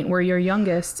point where your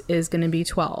youngest is going to be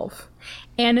 12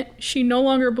 and she no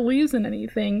longer believes in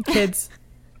anything. Kids,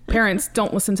 parents,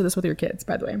 don't listen to this with your kids,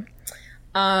 by the way.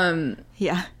 And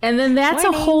then that's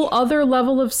a whole other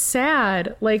level of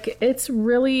sad. Like, it's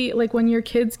really like when your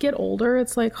kids get older,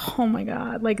 it's like, oh my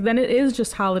God, like then it is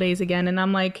just holidays again. And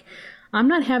I'm like, I'm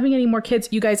not having any more kids.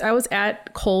 You guys, I was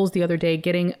at Kohl's the other day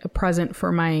getting a present for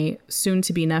my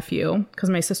soon-to-be nephew because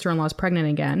my sister-in-law is pregnant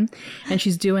again, and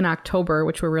she's due in October,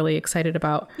 which we're really excited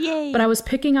about. Yay. But I was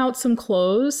picking out some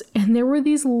clothes, and there were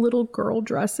these little girl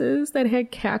dresses that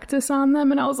had cactus on them,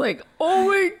 and I was like, oh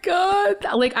my God.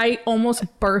 Like, I almost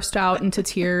burst out into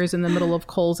tears in the middle of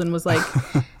Kohl's and was like,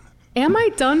 am I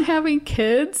done having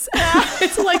kids?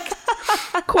 It's like,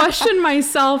 question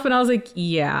myself, and I was like,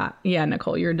 yeah,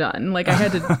 Nicole, you're done. Like, I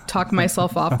had to talk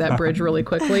myself off that bridge really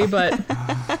quickly, but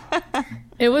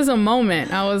it was a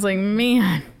moment. I was like,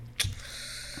 man,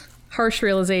 harsh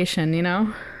realization,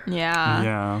 Yeah.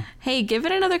 Yeah. Hey, give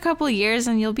it another couple of years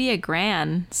and you'll be a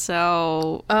gran.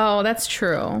 So. Oh, that's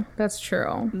true. That's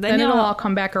true. Then it'll all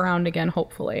come back around again,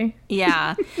 hopefully.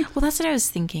 Yeah. Well, that's what I was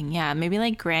thinking. Yeah. Maybe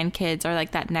like grandkids are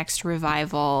like that next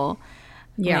revival.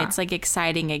 Yeah. When it's like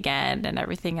exciting again and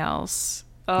everything else.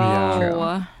 Yeah.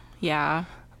 Oh, yeah.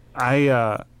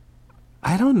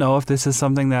 I don't know if this is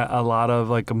something that a lot of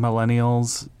like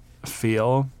millennials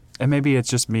feel, and maybe it's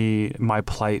just me, my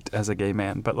plight as a gay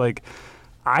man, but like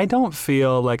I don't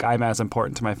feel like I'm as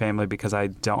important to my family because I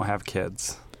don't have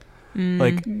kids.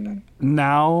 Like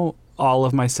now all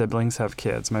of my siblings have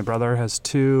kids. My brother has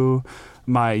 2,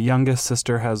 my youngest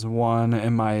sister has 1,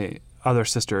 and my other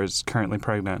sister is currently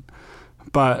pregnant.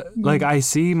 But like I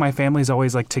see my family's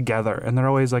always like together, and they're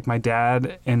always like my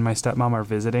dad and my stepmom are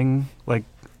visiting, like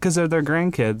because they're their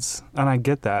grandkids, and I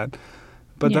get that.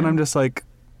 But then I'm just like,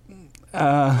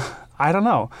 I don't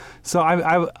know. So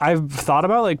I've thought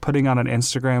about like putting on an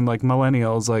Instagram like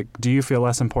millennials, like, do you feel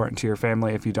less important to your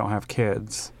family if you don't have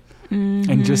kids?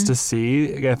 And just to see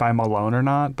if I'm alone or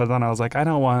not. But then I was like, I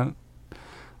don't want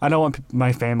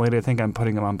my family to think I'm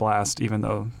putting them on blast, even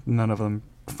though none of them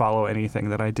follow anything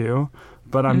that I do.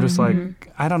 But I'm just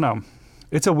like, I don't know.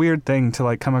 It's a weird thing to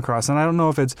like come across, and I don't know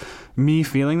if it's me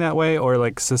feeling that way or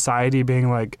like society being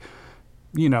like,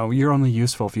 you know, you're only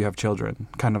useful if you have children,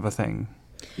 kind of a thing.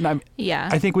 Yeah.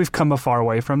 I think we've come far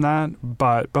away from that,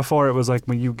 but before it was like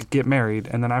when you get married,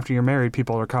 and then after you're married,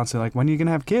 people are constantly like, when are you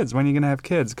gonna have kids? When are you gonna have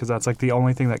kids? Because that's like the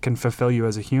only thing that can fulfill you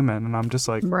as a human. And I'm just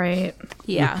like, Right.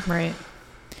 Yeah. Right.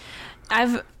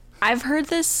 I've heard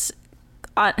this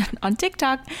on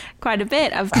TikTok quite a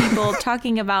bit of people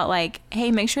talking about like,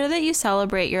 hey, make sure that you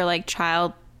celebrate your like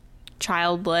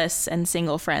childless and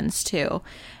single friends too,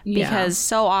 because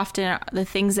so often the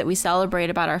things that we celebrate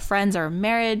about our friends are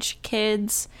marriage,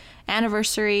 kids,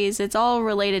 anniversaries. It's all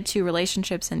related to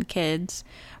relationships and kids,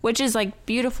 which is like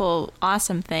beautiful,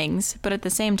 awesome things. But at the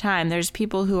same time, there's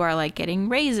people who are like getting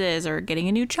raises or getting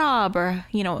a new job or,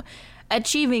 you know,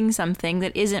 achieving something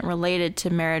that isn't related to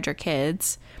marriage or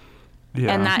kids.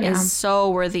 yeah. And that is so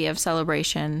worthy of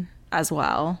celebration as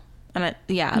well. And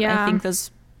I think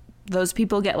those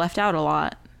people get left out a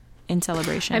lot in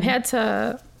celebration. I've had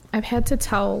to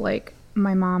tell like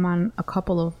my mom on a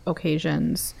couple of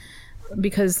occasions,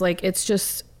 because like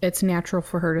it's natural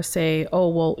for her to say, oh,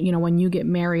 well, you know, when you get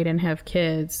married and have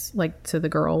kids, like to the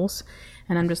girls.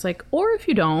 And I'm just like, or if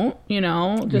you don't, you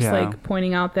know, just like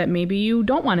pointing out that maybe you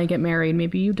don't want to get married,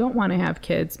 maybe you don't want to have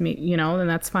kids, you know, then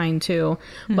that's fine too.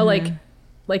 But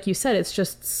like you said, it's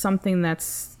just something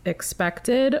that's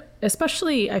expected,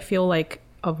 especially I feel like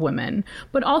of women,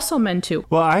 but also men too.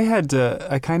 Well,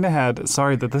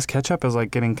 sorry that this catch up is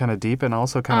like getting kind of deep and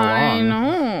also kind of long. I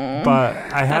know. But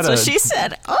I had That's what she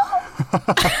said. Oh.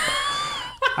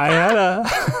 I had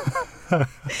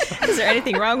Is there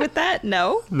anything wrong with that?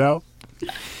 No.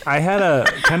 I had a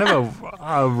kind of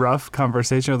a rough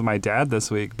conversation with my dad this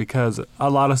week because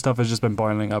a lot of stuff has just been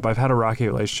boiling up. I've had a rocky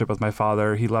relationship with my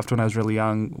father. He left when I was really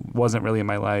young, wasn't really in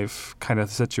my life kind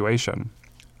of situation.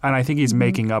 And I think he's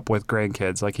making up with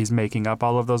grandkids. Like he's making up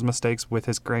all of those mistakes with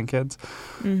his grandkids,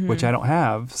 which I don't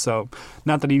have. So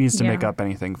not that he needs to make up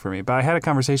anything for me. But I had a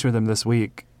conversation with him this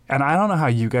week. And I don't know how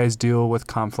you guys deal with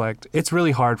conflict. It's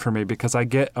really hard for me because I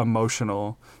get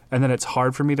emotional. And then it's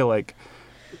hard for me to like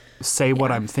say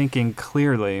what I'm thinking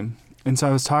clearly. And so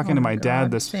I was talking to my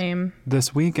dad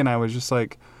this week, and I was just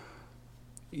like,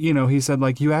 you know, he said,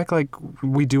 like, you act like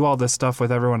we do all this stuff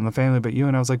with everyone in the family but you.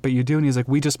 And I was like, but you do. And he's like,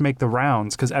 we just make the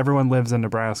rounds because everyone lives in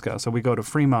Nebraska. So we go to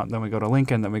Fremont, then we go to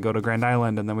Lincoln, then we go to Grand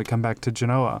Island, and then we come back to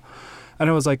Genoa. And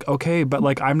I was like, okay, but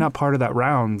like I'm not part of that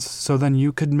rounds. So then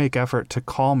you could make effort to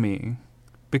call me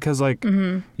because like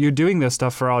you're doing this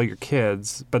stuff for all your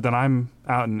kids, but then I'm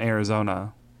out in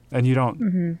Arizona and you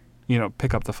don't, you know,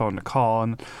 pick up the phone to call.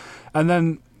 And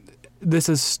then this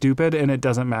is stupid and it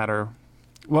doesn't matter.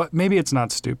 Well, maybe it's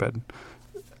not stupid.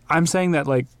 I'm saying that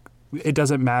like it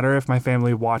doesn't matter if my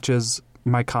family watches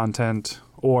my content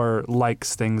or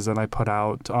likes things that I put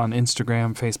out on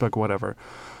Instagram, Facebook, whatever.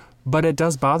 But it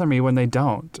does bother me when they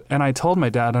don't. And I told my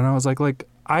dad, and I was like,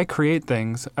 I create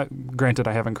things. Granted,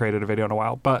 I haven't created a video in a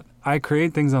while, but I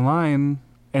create things online,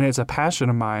 and it's a passion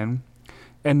of mine,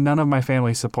 and none of my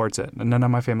family supports it, and none of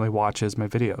my family watches my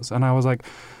videos. And I was like,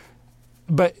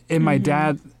 but in my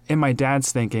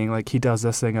dad's thinking, like he does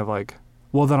this thing of like,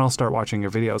 well, then I'll start watching your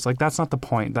videos. Like that's not the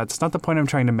point. That's not the point I'm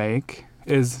trying to make.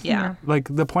 Like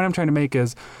the point I'm trying to make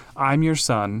is I'm your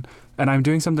son and I'm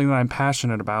doing something that I'm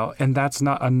passionate about, and that's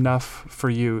not enough for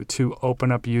you to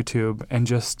open up YouTube and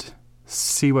just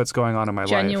see what's going on in my life.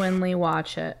 Genuinely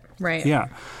watch it. Right. Yeah.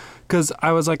 Because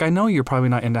I was like, I know you're probably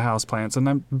not into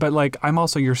houseplants, but like, I'm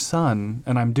also your son,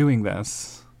 and I'm doing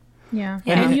this. Yeah.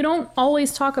 And you don't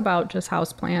always talk about just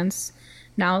houseplants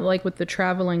now, like with the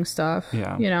traveling stuff,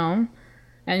 you know,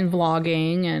 and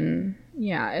vlogging, and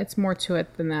yeah, it's more to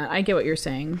it than that. I get what you're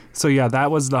saying. So yeah, that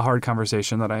was the hard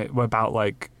conversation about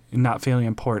like not feeling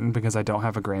important because I don't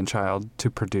have a grandchild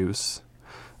to produce.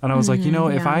 And I was like,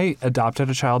 if I adopted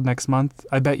a child next month,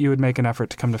 I bet you would make an effort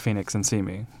to come to Phoenix and see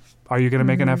me. Are you going to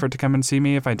make an effort to come and see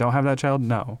me if I don't have that child?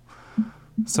 No.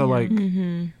 So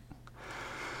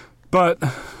but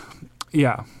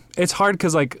yeah, it's hard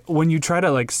because like when you try to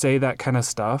like say that kind of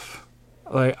stuff,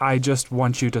 like I just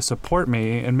want you to support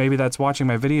me, and maybe that's watching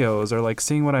my videos or like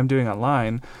seeing what I'm doing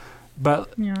online.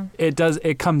 But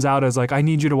it comes out as like, I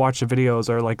need you to watch the videos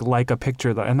or like a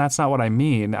picture, and that's not what I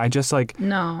mean. I just like,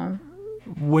 no.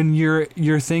 When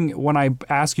when I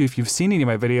ask you if you've seen any of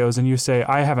my videos and you say,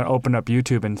 I haven't opened up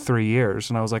YouTube in 3 years.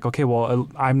 And I was like, okay, well,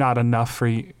 I'm not enough for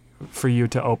you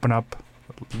to open up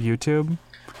YouTube.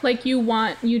 Like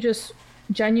you just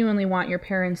genuinely want your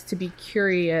parents to be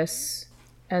curious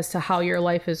as to how your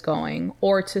life is going,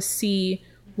 or to see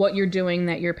what you're doing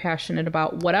that you're passionate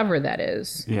about, whatever that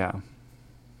is. Yeah.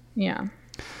 Yeah.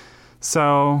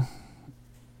 So,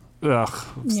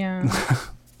 Yeah.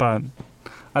 But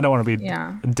I don't want to be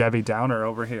Debbie Downer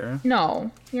over here.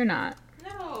 No, you're not.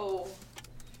 No.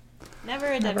 Never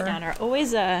a Debbie Downer.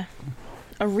 Always a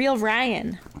real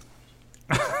Ryan.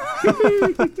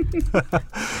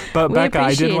 But Becca,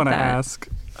 I did want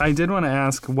to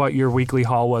ask what your weekly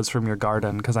haul was from your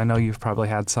garden, because I know you've probably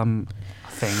had some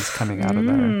things coming out of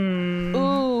there.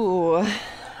 Ooh.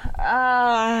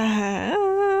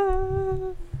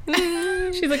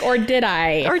 She's like, or did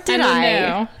I? Or did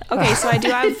I? Okay, so I do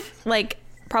have like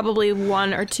probably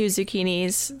 1 or 2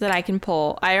 zucchinis that I can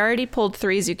pull. I already pulled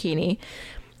 3 zucchini,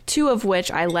 2 of which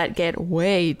I let get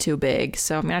way too big.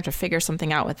 So I'm gonna have to figure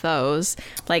something out with those,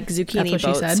 like zucchini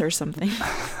boats or something.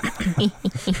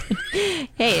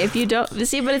 Hey, if you don't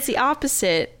see, but it's the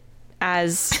opposite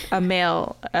as a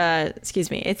male.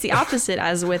 Excuse me, it's the opposite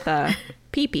as with a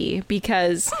peepee,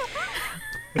 because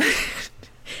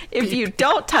if you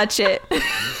don't touch it.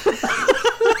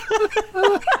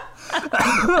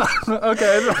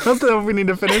 Okay, I don't know if we need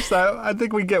to finish that. I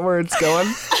think we get where it's going.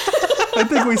 I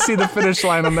think we see the finish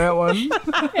line on that one.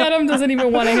 Adam doesn't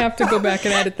even want to have to go back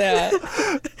and edit that.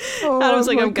 Adam's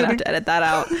like, I'm going to have to edit that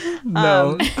out.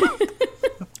 No.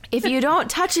 If you don't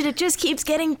touch it, it just keeps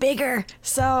getting bigger.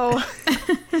 So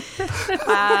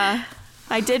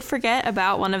I did forget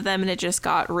about one of them, and it just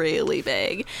got really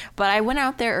big. But I went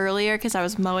out there earlier because I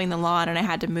was mowing the lawn and I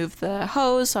had to move the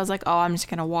hose. So I was like, oh, I'm just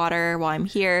going to water while I'm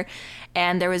here.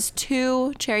 And there was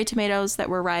 2 cherry tomatoes that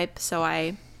were ripe. So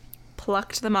I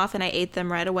plucked them off and I ate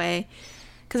them right away,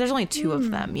 because there's only 2 of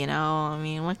them, you know? I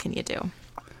mean, what can you do?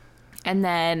 And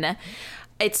then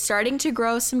it's starting to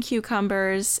grow some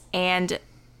cucumbers and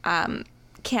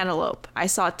cantaloupe. I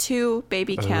saw 2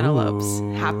 baby cantaloupes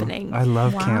happening. I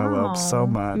love cantaloupe so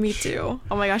much. Me too.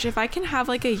 Oh my gosh, if I can have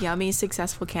like a yummy,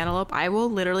 successful cantaloupe, I will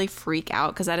literally freak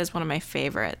out, because that is one of my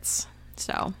favorites.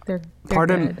 So they're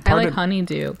good. I like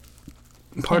honeydew.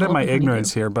 Pardon my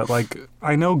ignorance here, but like,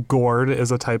 I know gourd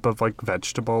is a type of like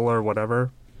vegetable or whatever,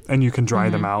 and you can dry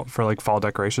them out for like fall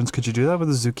decorations. Could you do that with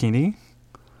a zucchini?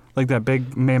 Like that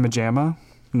big mamma jamma?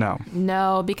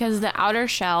 No, because the outer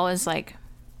shell is like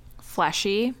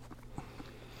fleshy.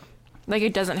 Like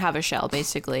it doesn't have a shell,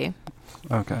 basically.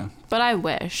 Okay. But I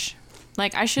wish.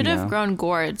 Like I should have grown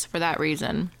gourds for that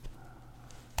reason.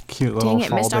 Cute little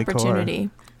fall missed decor. Opportunity.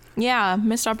 Yeah,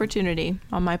 missed opportunity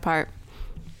on my part.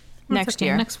 Next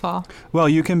year. Next fall. Well,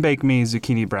 you can bake me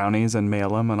zucchini brownies and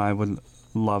mail them, and I would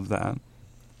love that.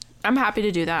 I'm happy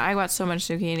to do that. I got so much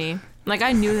zucchini. Like,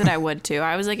 I knew that I would, too.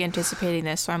 I was, like, anticipating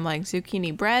this. So I'm like,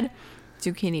 zucchini bread,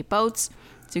 zucchini boats,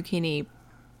 zucchini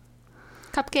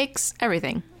cupcakes,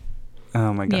 everything.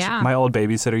 Oh, my gosh. Yeah. My old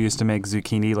babysitter used to make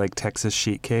zucchini, like, Texas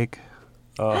sheet cake.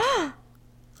 Oh,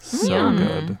 so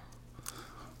good.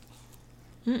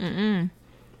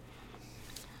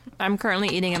 I'm currently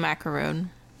eating a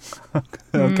macaroon.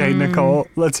 Okay, Nicole,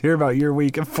 let's hear about your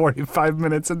week of 45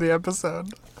 minutes in the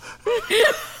episode.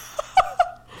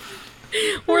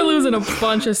 We're losing a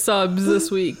bunch of subs this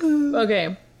week.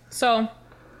 Okay, so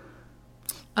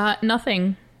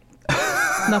nothing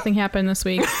happened this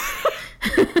week.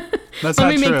 That's Let not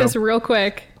me true. make this real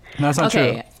quick. That's not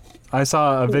true. I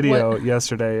saw a video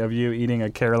yesterday of you eating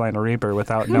a Carolina Reaper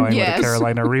without knowing what a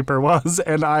Carolina Reaper was,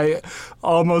 and I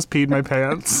almost peed my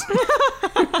pants.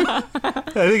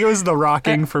 I think it was the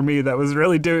rocking for me that was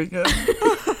really doing it.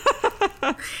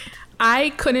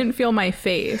 I couldn't feel my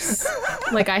face.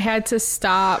 Like I had to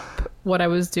stop what I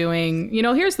was doing. You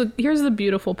know, here's the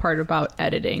beautiful part about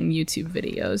editing YouTube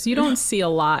videos. You don't see a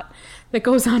lot that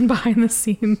goes on behind the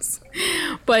scenes.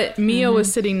 But Mia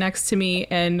was sitting next to me,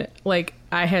 and like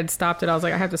I had stopped it. I was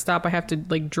like, I have to stop. I have to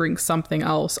like drink something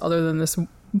else other than this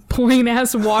plain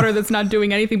ass water that's not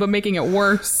doing anything but making it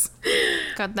worse.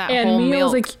 Got that and whole Mia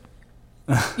milk. was like,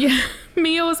 yeah.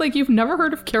 Mia was like, you've never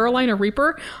heard of Carolina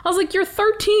Reaper? I was like, you're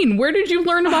 13. Where did you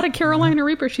learn about a Carolina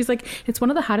Reaper? She's like, it's one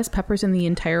of the hottest peppers in the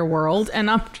entire world. And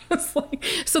I'm just like,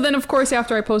 so then of course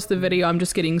after I post the video, I'm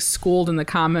just getting schooled in the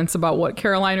comments about what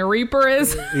Carolina Reaper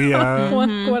is. Yeah.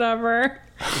 Whatever.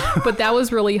 But that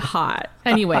was really hot.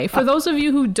 Anyway, for those of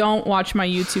you who don't watch my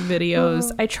YouTube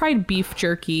videos, I tried beef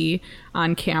jerky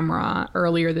on camera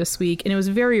earlier this week, and it was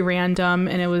very random,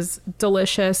 and it was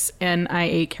delicious, and I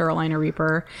ate Carolina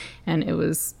Reaper, and it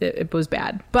was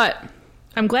bad. But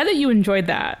I'm glad that you enjoyed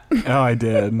that. Oh, I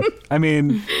did. I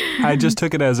mean, I just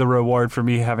took it as a reward for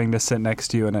me having to sit next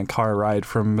to you in a car ride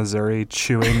from Missouri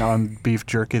chewing on beef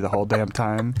jerky the whole damn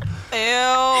time.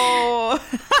 Ew.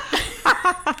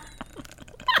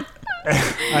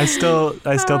 I still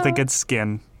think it's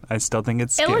skin. I still think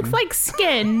it's skin. It looks like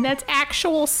skin. That's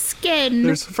actual skin.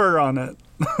 There's fur on it.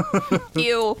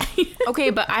 Ew. Okay,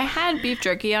 but I had beef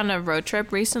jerky on a road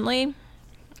trip recently,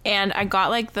 and I got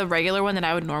like the regular one that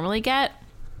I would normally get.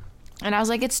 And I was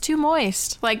like, it's too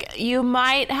moist. Like, you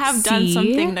might have done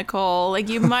something, Nicole. Like,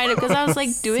 you might have, because I was like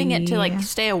doing it to like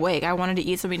stay awake. I wanted to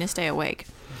eat something to stay awake.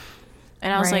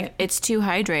 And I was like, it's too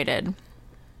hydrated.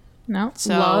 No,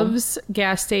 So- Love's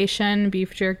gas station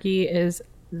beef jerky is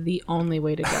the only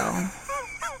way to go.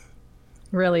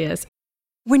 Really is.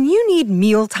 When you need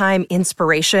mealtime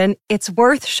inspiration, it's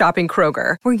worth shopping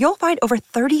Kroger, where you'll find over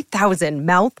 30,000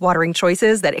 mouth-watering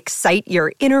choices that excite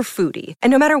your inner foodie. And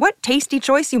no matter what tasty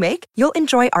choice you make, you'll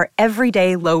enjoy our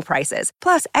everyday low prices,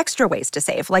 plus extra ways to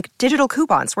save, like digital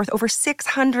coupons worth over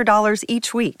 $600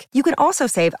 each week. You can also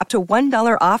save up to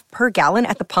 $1 off per gallon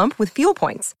at the pump with fuel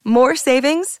points. More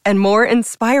savings and more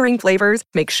inspiring flavors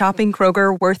make shopping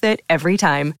Kroger worth it every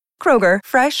time. Kroger,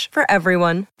 fresh for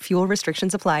everyone. Fuel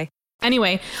restrictions apply.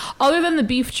 Anyway, other than the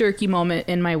beef jerky moment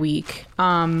in my week,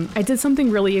 I did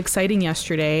something really exciting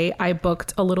yesterday. I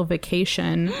booked a little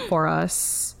vacation for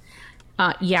us.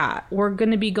 We're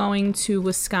going to be going to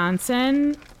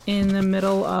Wisconsin in the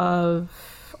middle of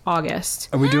August.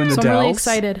 Are we doing the So Dells? I'm really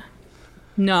excited.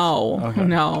 No, Okay.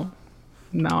 no,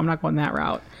 I'm not going that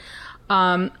route.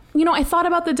 I thought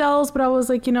about the Dells, but I was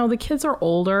like, the kids are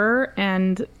older,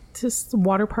 and just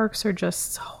water parks are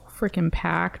just so freaking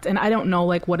packed, and I don't know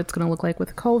like what it's gonna look like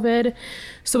with COVID.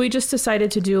 So we just decided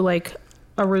to do like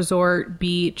a resort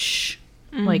beach,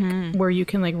 like where you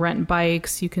can like rent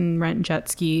bikes, you can rent jet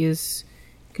skis,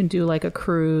 you can do like a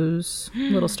cruise,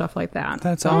 little stuff like that.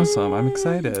 That's awesome. I'm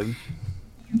excited.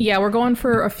 Yeah, we're going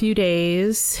for a few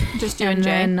days. Just you and and Jay?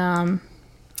 then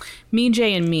me,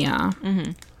 Jay, and Mia.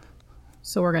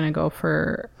 So we're gonna go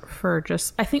for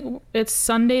just, I think it's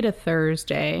Sunday to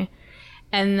Thursday.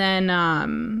 And then,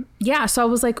 so I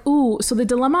was like, ooh, so the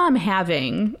dilemma I'm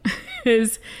having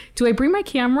is, do I bring my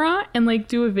camera and like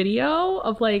do a video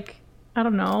of like, I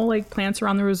don't know, like plants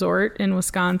around the resort in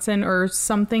Wisconsin or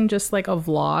something, just like a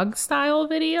vlog style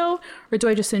video? Or do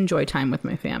I just enjoy time with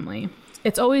my family?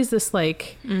 It's always this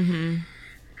like,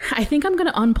 I think I'm going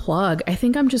to unplug. I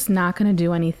think I'm just not going to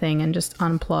do anything and just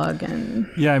unplug. And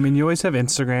Yeah, I mean, you always have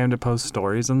Instagram to post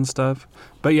stories and stuff.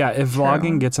 But yeah, if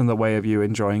vlogging gets in the way of you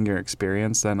enjoying your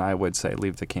experience, then I would say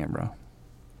leave the camera.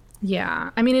 yeah,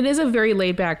 I mean, it is a very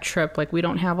laid back trip. Like, we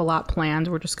don't have a lot planned.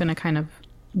 We're just going to kind of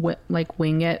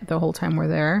wing it the whole time we're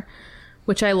there,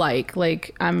 which I like.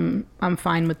 Like, I'm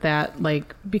fine with that.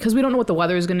 Like, because we don't know what the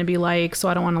weather is going to be like. So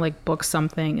I don't want to like book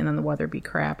something and then the weather be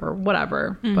crap or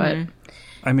whatever. But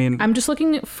I mean, I'm just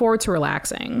looking forward to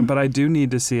relaxing. but I do need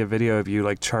to see a video of you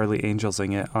like Charlie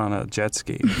Angelsing it on a jet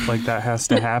ski. Like that has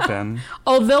to happen.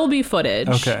 Oh, there'll be footage.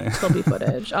 Okay. There'll be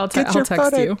footage. I'll Get text your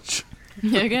you. footage.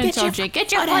 You're going to tell Jake,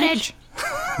 get your footage.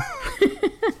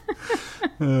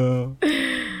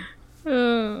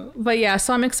 But yeah,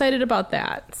 so I'm excited about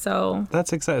that. So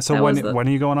That's exciting. So That was the- when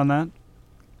are you going on that?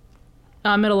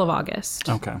 middle of August.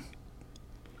 Okay.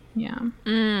 Yeah.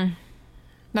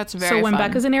 That's very So when fun.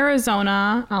 Becca's in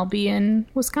Arizona, I'll be in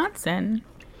Wisconsin.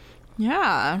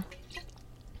 Yeah.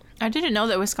 I didn't know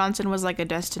that Wisconsin was like a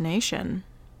destination.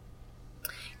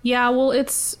 Yeah, well,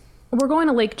 we're going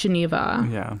to Lake Geneva.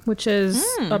 Yeah. Which is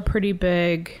a pretty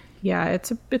big. Yeah,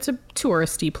 it's a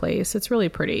touristy place. It's really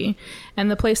pretty.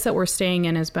 And the place that we're staying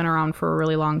in has been around for a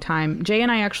really long time. Jay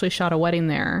and I actually shot a wedding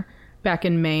there back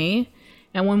in May.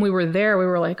 And when we were there, we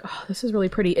were like, oh, this is really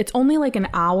pretty. It's only like an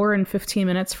hour and 15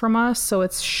 minutes from us, so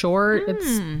it's short.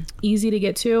 It's easy to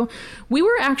get to. We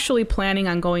were actually planning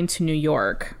on going to New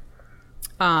York,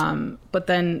 but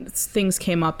then things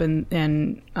came up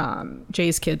and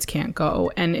Jay's kids can't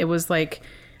go. And it was like,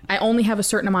 I only have a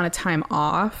certain amount of time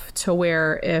off to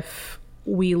where if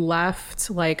we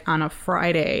left like on a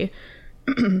Friday,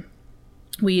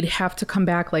 we'd have to come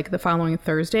back like the following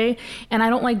Thursday. And I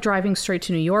don't like driving straight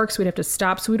to New York, so we'd have to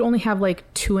stop. So we'd only have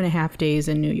like 2.5 days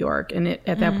in New York. And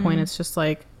at that point, it's just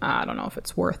like, I don't know if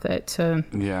it's worth it to,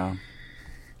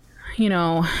 you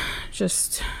know,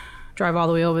 just drive all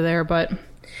the way over there. But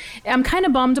I'm kind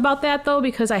of bummed about that, though,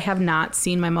 because I have not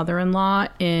seen my mother-in-law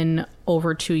in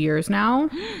over 2 years now.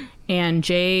 And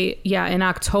Jay, in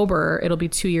October, it'll be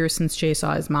 2 years since Jay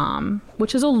saw his mom,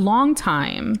 which is a long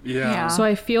time. Yeah. So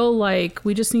I feel like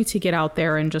we just need to get out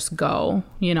there and just go,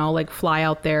 you know, like fly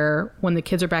out there when the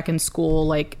kids are back in school.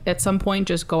 Like at some point,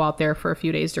 just go out there for a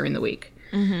few days during the week.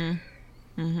 You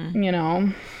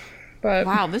know, but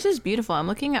Wow, this is beautiful. I'm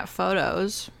looking at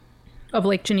photos. Of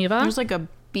Lake Geneva. There's like a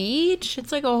beach.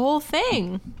 It's like a whole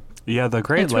thing. Yeah, the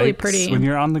Great It's Lakes. really pretty. When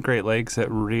you're on the Great Lakes, it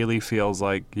really feels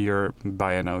like you're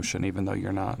by an ocean, even though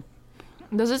you're not.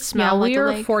 Does it smell like we a are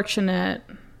lake? fortunate.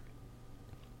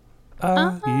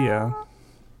 Yeah.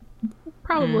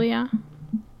 Probably, yeah.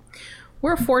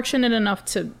 We're fortunate enough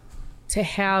to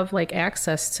have like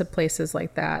access to places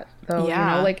like that, though.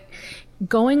 Yeah. You know, like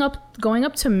going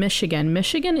up to Michigan.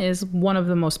 Michigan is one of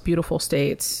the most beautiful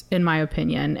states, in my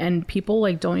opinion, and people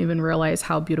like don't even realize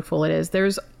how beautiful it is.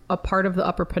 There's a part of the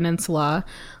Upper Peninsula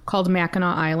called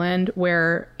Mackinac Island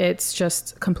where it's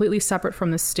just completely separate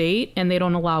from the state, and they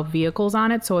don't allow vehicles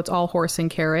on it, so it's all horse and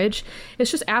carriage.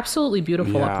 It's just absolutely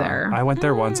beautiful up there. I went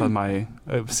there once on my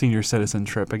senior citizen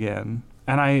trip again,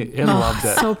 and I loved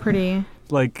it. So pretty.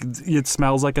 Like, it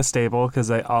smells like a stable because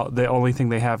the only thing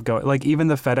they have going, like even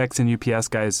the FedEx and UPS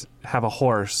guys have a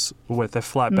horse with a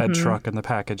flatbed truck and the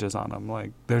packages on them.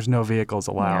 Like, there's no vehicles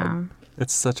allowed. Yeah.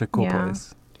 It's such a cool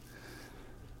place.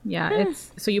 Yeah,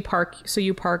 it's so you park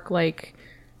like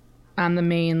on the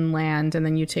mainland, and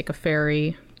then you take a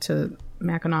ferry to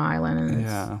Mackinac Island,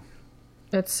 and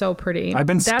it's so pretty. I've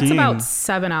been That's skiing. about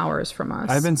 7 hours from us.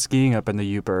 I've been skiing up in the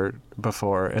Ute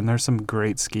before, and there's some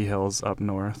great ski hills up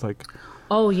north. Like,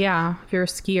 oh yeah, if you're a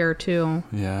skier too.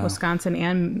 Yeah. Wisconsin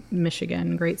and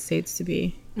Michigan, great states to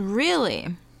be.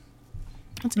 Really?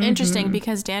 It's interesting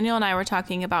because Daniel and I were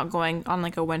talking about going on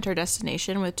like a winter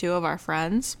destination with two of our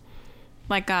friends.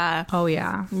 Like a Oh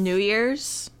yeah. New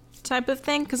Year's type of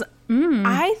thing. Because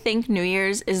I think New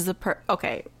Year's is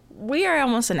okay, we are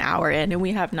almost an hour in and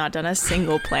we have not done a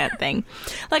single plant thing.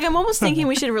 Like, I'm almost thinking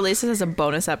we should release this as a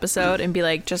bonus episode and be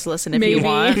like, just listen if you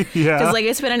want. Yeah. Because like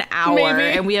it's been an hour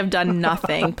Maybe. and we have done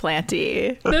nothing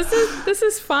planty. This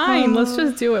is fine. Let's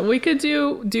just do it. We could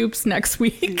do dupes next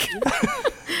week.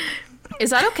 Is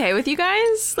that okay with you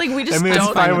guys? Like, we just I mean, it's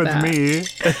don't. fine with with that.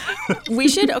 me. We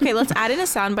should. Okay, let's add in a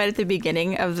soundbite at the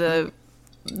beginning of the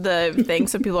thing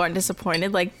so people aren't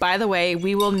disappointed. Like, by the way,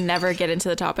 we will never get into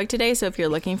the topic today. So if you're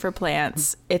looking for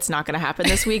plants, it's not going to happen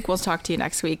this week. We'll talk to you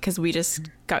next week because we just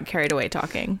got carried away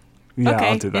talking. Yeah, okay,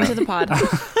 I'll do that. into the pod.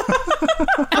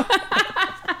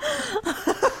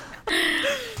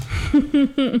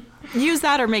 Use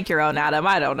that or make your own, Adam.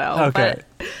 I don't know. Okay.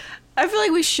 But I feel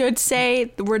like we should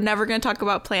say we're never going to talk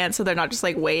about plants, so they're not just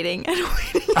like waiting and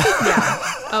waiting.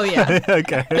 Oh yeah.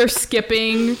 Okay. They're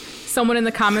skipping. Someone in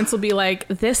the comments will be like,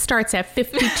 this starts at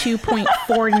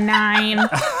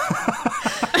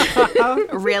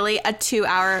 52.49. Really? An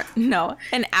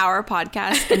hour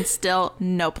podcast and still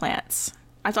no plants.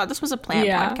 I thought this was a plant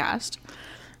podcast.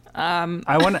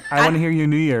 I want to hear your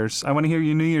New Year's. I want to hear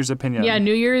your New Year's opinion. Yeah,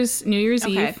 New Year's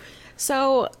Okay. Eve.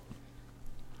 So,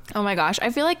 oh my gosh,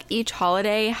 I feel like each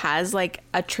holiday has like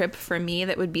a trip for me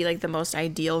that would be like the most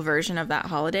ideal version of that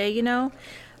holiday, you know?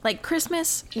 Like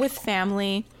Christmas with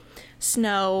family,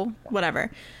 snow,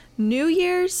 whatever. New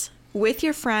Year's with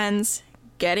your friends,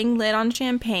 getting lit on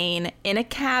champagne in a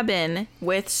cabin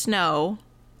with snow,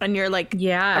 and you're like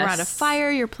around a fire,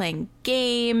 you're playing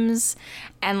games,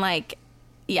 and like,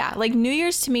 yeah, like New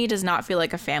Year's to me does not feel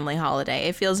like a family holiday.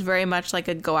 It feels very much like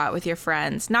a go out with your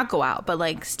friends. Not go out, but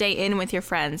like stay in with your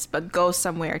friends, but go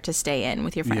somewhere to stay in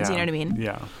with your friends. You know what I mean?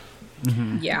 Yeah.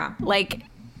 Yeah. Like,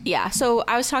 yeah. So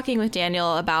I was talking with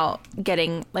Daniel about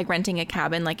renting a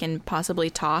cabin like in possibly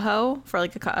Tahoe for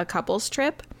like a couple's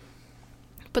trip.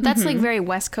 But that's like very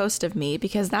West Coast of me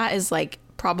because that is like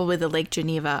probably the Lake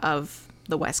Geneva of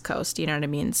the West Coast. You know what I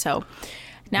mean? So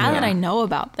now that I know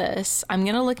about this, I'm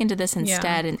going to look into this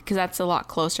instead because that's a lot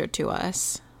closer to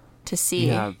us to see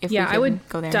if we can I would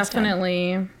go there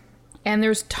definitely And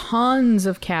there's tons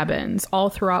of cabins all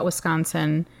throughout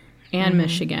Wisconsin and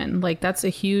Michigan. Like, that's a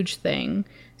huge thing.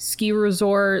 Ski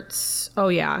resorts. Oh,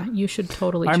 yeah. You should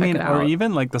totally check it out. Or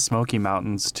even like the Smoky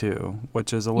Mountains, too,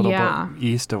 which is a little bit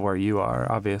east of where you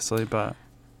are, obviously. But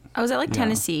Oh, is that like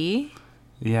Tennessee?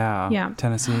 Yeah.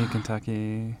 Tennessee,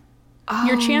 Kentucky.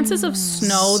 Your chances of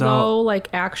snow, though, like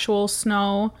actual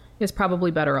snow, is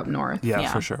probably better up north.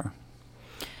 Yeah, for sure.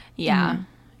 Yeah.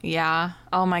 Yeah.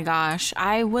 Oh, my gosh.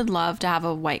 I would love to have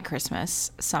a white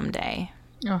Christmas someday.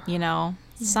 Oh. You know?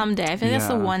 Someday. I think that's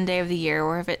the one day of the year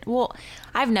where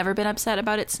I've never been upset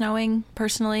about it snowing,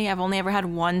 personally. I've only ever had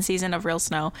one season of real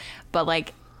snow. But,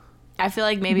 like, I feel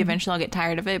like maybe eventually I'll get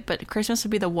tired of it. But Christmas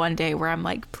would be the one day where I'm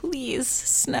like, please,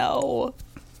 snow.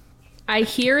 I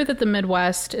hear that the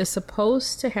Midwest is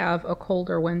supposed to have a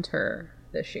colder winter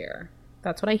this year.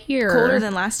 That's what I hear. Colder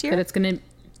than last year? That it's going to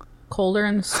colder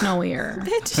and snowier.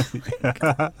 Bitch,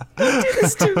 don't do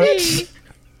this to me.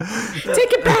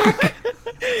 Take it back.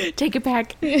 Take it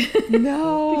back.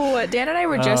 No. Dan and I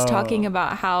were just talking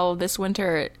about how this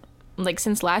winter, like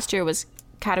since last year was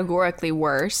categorically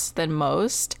worse than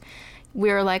most, we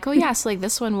were like, oh yeah, so like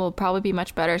this one will probably be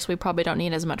much better, so we probably don't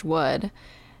need as much wood.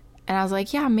 And I was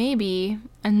like, yeah, maybe.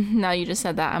 And now you just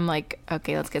said that, I'm like,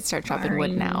 okay, let's start chopping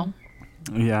wood now.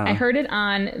 Yeah. I heard it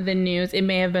on the news. It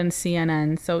may have been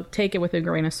CNN, so take it with a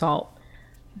grain of salt.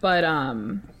 But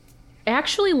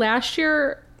actually last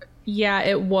year, yeah,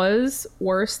 it was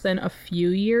worse than a few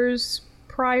years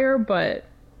prior, but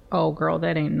oh girl,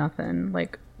 that ain't nothing.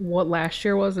 Like what last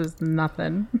year was is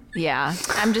nothing. Yeah.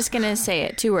 I'm just going to say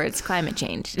it. 2 words, climate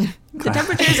change. The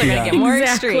temperatures are going to get more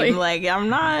extreme. Like I'm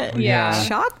not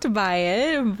shocked by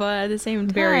it, but at the same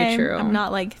time, very true. I'm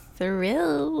not like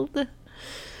thrilled.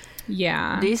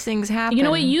 Yeah. These things happen. You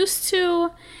know,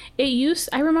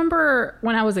 I remember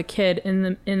when I was a kid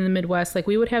in the Midwest, like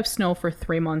we would have snow for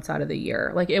 3 months out of the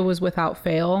year. Like it was without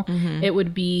fail. It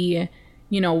would be,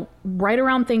 you know, right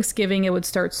around Thanksgiving, it would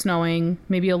start snowing,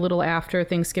 maybe a little after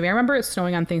Thanksgiving. I remember it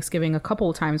snowing on Thanksgiving a couple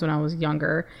of times when I was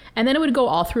younger. And then it would go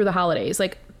all through the holidays.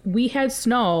 Like we had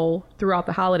snow throughout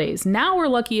the holidays. Now we're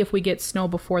lucky if we get snow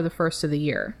before the first of the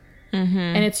year.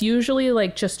 And it's usually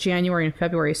like just January and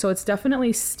February. So it's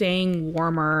definitely staying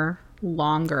warmer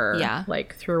longer,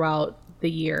 like throughout the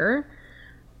year.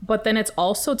 But then it's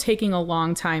also taking a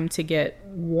long time to get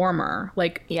warmer.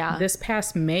 Like this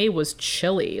past May was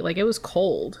chilly. Like it was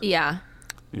cold. Yeah,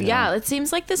 it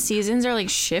seems like the seasons are like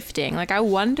shifting. Like I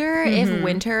wonder if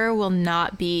winter will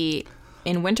not be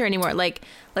in winter anymore. Like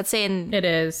let's say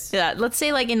let's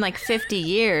say like in like 50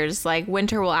 years, like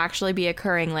winter will actually be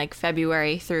occurring like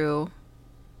February through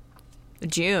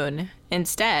June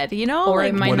instead, you know? Or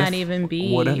like, it might not even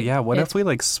be. What if we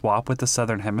like swap with the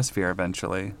Southern Hemisphere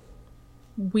eventually?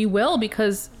 We will,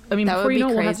 because I mean, before you know,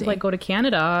 we'll have to like go to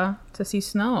Canada to see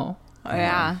snow. Oh,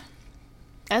 yeah.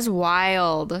 That's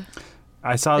wild.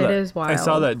 I saw It is wild. I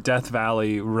saw that Death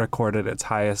Valley recorded its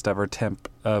highest ever temp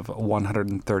of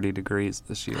 130 degrees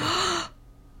this year.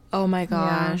 Oh my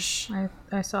gosh. Yeah,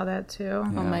 I saw that too. Oh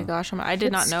my gosh. I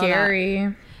did not know scary.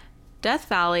 that. Death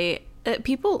Valley,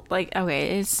 people like,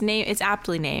 okay, it's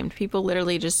aptly named. People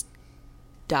literally just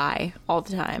die all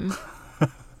the time.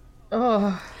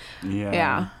 Oh.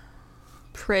 Yeah.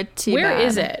 Pretty Where bad.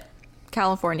 is it?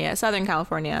 California, Southern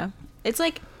California. It's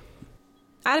like,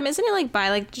 Adam, isn't it like by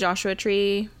like Joshua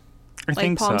Tree? I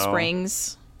think Palm so.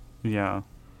 Springs? Yeah.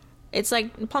 It's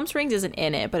like, Palm Springs isn't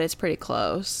in it, but it's pretty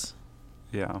close.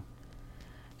 Yeah.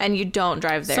 And you don't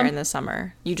drive there in the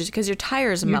summer. You just, because your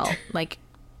tires melt. Like,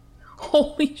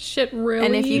 holy shit, really?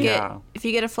 and if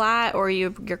you get a flat or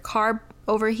your car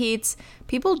overheats,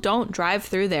 people don't drive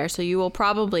through there, so you will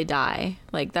probably die.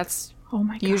 Like that's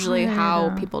usually how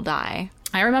people die.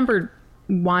 I remember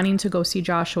wanting to go see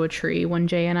Joshua Tree when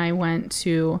Jay and I went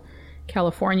to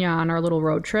California on our little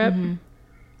road trip.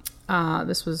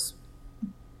 This was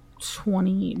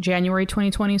January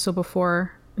 2020, so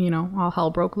before, you know, all hell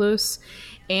broke loose.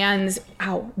 And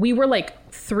we were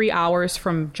like 3 hours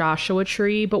from Joshua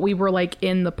Tree, but we were like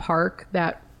in the park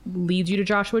that leads you to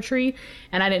Joshua Tree,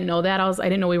 and I didn't know that. I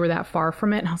didn't know we were that far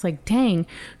from it, and I was like, dang.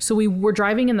 So we were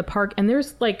driving in the park, and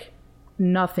there's like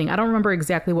nothing. I don't remember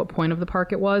exactly what point of the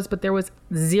park it was, but there was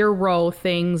zero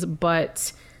things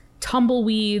but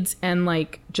tumbleweeds and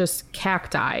like just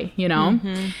cacti, you know,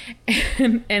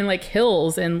 and like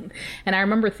hills, and I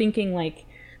remember thinking like,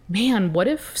 man, what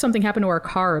if something happened to our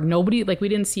car? Nobody, like we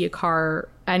didn't see a car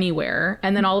anywhere.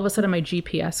 And then all of a sudden my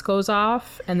GPS goes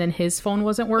off, and then his phone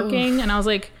wasn't working. And I was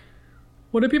like,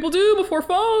 what do people do before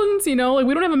phones? You know, like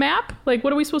we don't have a map. Like,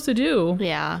 what are we supposed to do?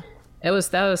 Yeah. That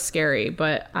was scary,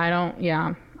 but I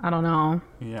I don't know.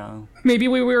 Yeah. Maybe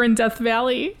we were in Death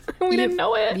Valley. We didn't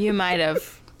know it. You might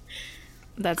have.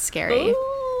 That's scary.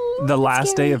 Ooh, The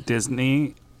last day of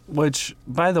Disney, which,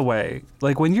 by the way,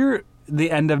 like when you're the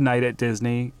end of night at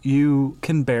Disney, you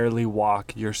can barely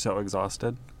walk. You're so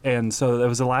exhausted. And so it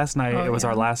was the last night. It was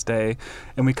our last day.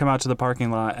 And we come out to the parking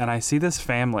lot, and I see this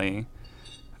family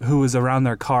who was around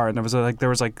their car, and there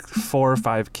was like 4 or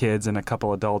 5 kids and a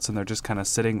couple adults, and they're just kind of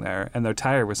sitting there, and their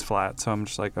tire was flat. So I'm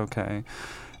just like, okay.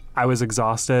 I was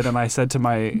exhausted, and I said to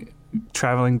my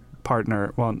traveling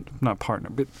partner, well, not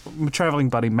partner, but traveling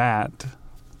buddy Matt,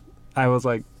 I was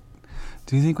like,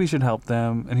 do you think we should help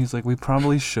them? And he's like, we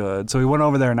probably should. So we went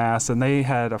over there and asked, and they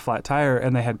had a flat tire,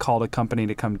 and they had called a company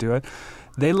to come do it.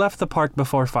 They left the park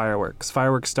before fireworks.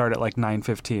 Fireworks start at like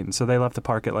 9:15, so they left the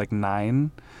park at like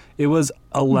 9. It was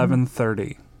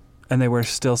 11:30, and they were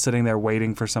still sitting there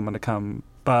waiting for someone to come.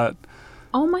 But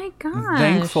oh my gosh.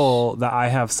 Thankful that I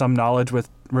have some knowledge with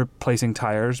replacing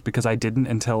tires, because I didn't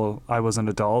until I was an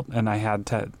adult, and I had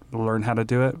to learn how to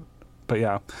do it. But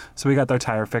yeah, so we got their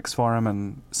tire fixed for them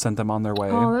and sent them on their way.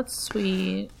 Oh, that's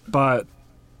sweet. But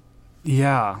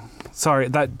yeah, sorry,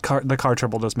 the car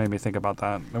trouble just made me think about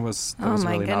that. It was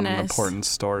really not an important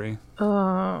story.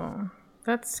 Oh,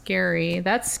 that's scary.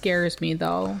 That scares me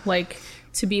though. Like,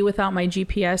 to be without my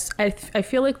GPS, I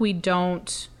feel like we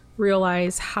don't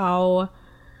realize how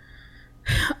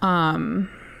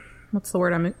what's the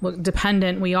word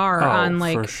dependent we are on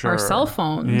like our cell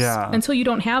phones until you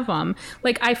don't have them.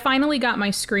 Like, I finally got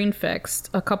my screen fixed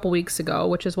a couple weeks ago,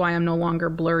 which is why I'm no longer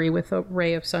blurry with a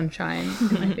ray of sunshine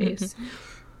in my face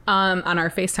on our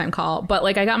FaceTime call. But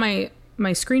like, I got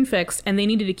my screen fixed, and they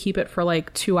needed to keep it for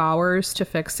like 2 hours to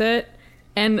fix it,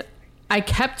 and I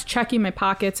kept checking my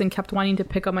pockets and kept wanting to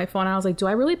pick up my phone. I was like, do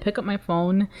I really pick up my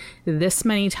phone this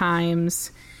many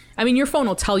times? I mean, your phone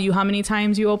will tell you how many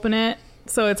times you open it,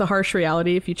 so it's a harsh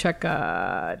reality if you check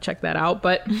that out.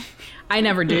 But I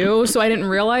never do, so I didn't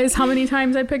realize how many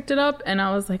times I picked it up. And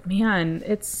I was like, man,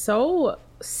 it's so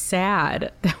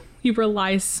sad that we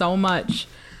rely so much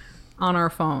on our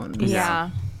phones. Yeah.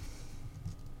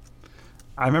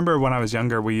 I remember when I was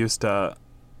younger,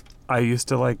 I used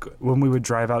to like, when we would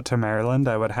drive out to Maryland,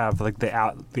 I would have like the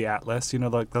atlas,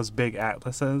 like those big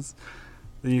atlases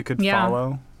that you could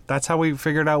follow. That's how we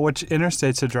figured out which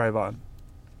interstates to drive on.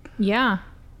 Yeah.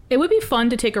 It would be fun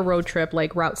to take a road trip,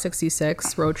 like Route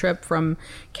 66 road trip from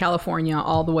California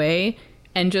all the way,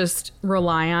 and just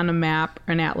rely on a map,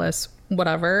 an atlas,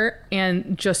 whatever,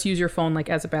 and just use your phone like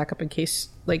as a backup in case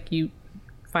like you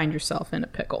find yourself in a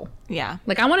pickle. Yeah.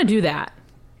 Like, I want to do that.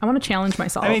 I want to challenge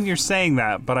myself. I mean, you're saying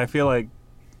that, but I feel like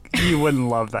you wouldn't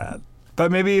love that.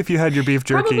 But maybe if you had your beef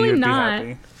jerky, probably you'd not. be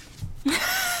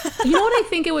happy. You know what I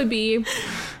think it would be?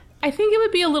 I think it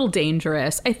would be a little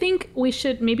dangerous. I think we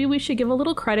should give a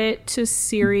little credit to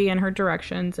Siri and her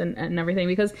directions and everything,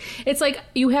 because it's like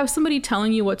you have somebody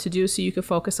telling you what to do so you could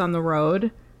focus on the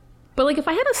road. But like, if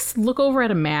I had to look over at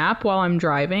a map while I'm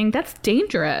driving, that's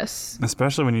dangerous.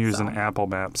 Especially when you're using Apple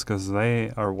Maps, because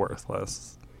they are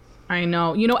worthless. I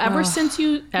know. Since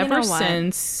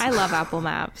I love Apple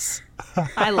Maps.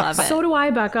 I love it. So do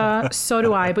I, Becca. So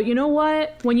do I. But you know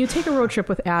what? When you take a road trip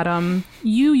with Adam,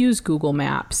 you use Google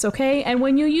Maps, okay? And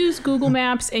when you use Google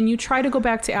Maps and you try to go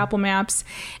back to Apple Maps,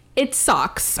 it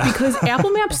sucks, because Apple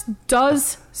Maps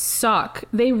does suck.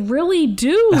 They really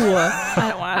do. I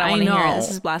don't want to hear it.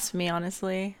 This is blasphemy,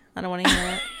 honestly. I don't want to hear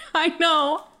it. I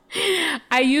know.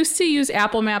 I used to use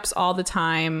Apple Maps all the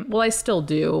time. Well, I still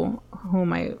do. Who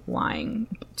am I lying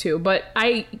to? But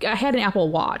I had an Apple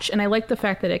Watch, and I liked the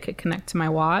fact that it could connect to my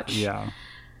watch. Yeah.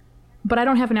 But I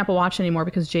don't have an Apple Watch anymore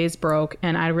because Jay's broke,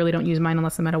 and I really don't use mine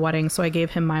unless I'm at a wedding. So I gave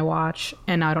him my watch,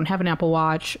 and now I don't have an Apple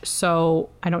Watch, so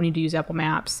I don't need to use Apple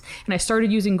Maps. And I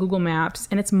started using Google Maps,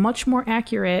 and it's much more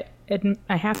accurate,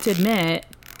 I have to admit.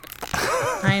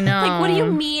 I know. Like, what do you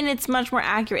mean it's much more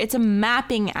accurate? It's a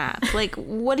mapping app. Like,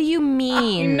 what do you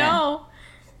mean? I know.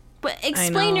 But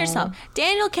explain yourself.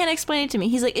 Daniel can't explain it to me.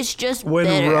 He's like, it's just when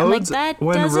better. I'm like, roads, that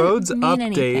when doesn't roads mean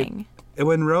update, anything.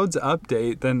 When roads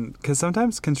update, then, because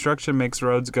sometimes construction makes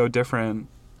roads go different.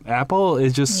 Apple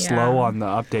is just slow on the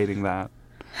updating that.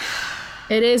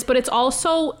 It is, but it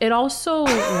also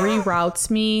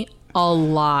reroutes me a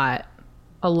lot.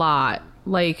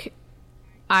 Like,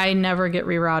 I never get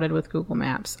rerouted with Google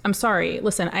Maps. I'm sorry.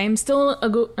 Listen, I am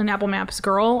still an Apple Maps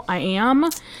girl. I am.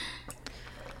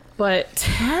 But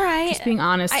all right, just being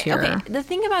honest here. Okay, the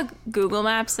thing about Google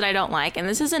Maps that I don't like, and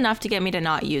this is enough to get me to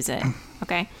not use it,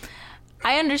 okay?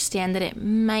 I understand that it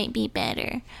might be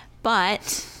better,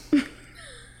 but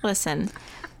listen,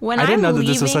 When I didn't know I'm that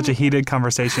this was such a leaving- heated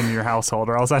conversation in your household,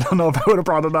 or else I don't know if I would have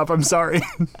brought it up. I'm sorry.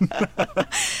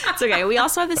 It's okay. We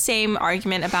also have the same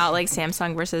argument about like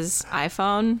Samsung versus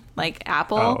iPhone, like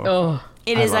Apple. Oh,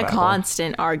 It I is a love Apple.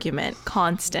 constant argument.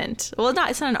 Constant. Well,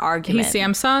 it's not an argument. he's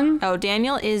Samsung. Oh,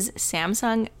 Daniel is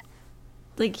Samsung.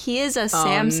 Like, he is a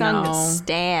Samsung no.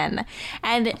 stan.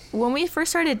 And when we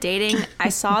first started dating, I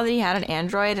saw that he had an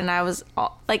Android, and I was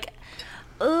like,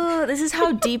 ugh, this is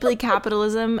how deeply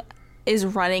capitalism is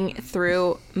running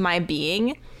through my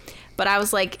being. But I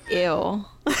was like, ew.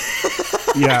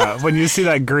 Yeah, when you see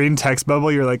that green text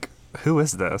bubble, you're like, who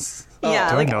is this? Yeah,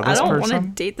 Do like, I know I this don't want to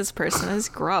person? date this person. It's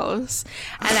gross.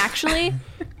 And actually,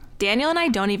 Daniel and I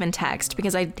don't even text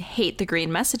because I hate the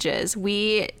green messages.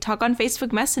 We talk on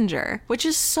Facebook Messenger, which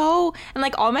is so... And,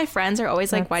 like, all my friends are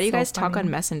always like, That's why do you so guys talk funny.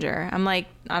 on Messenger? I'm like,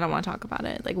 I don't want to talk about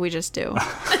it. Like, we just do.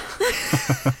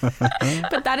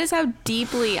 But that is how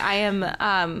deeply I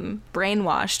am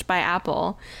brainwashed by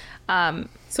Apple.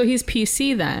 So he's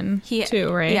PC then, too,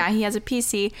 right? Yeah, he has a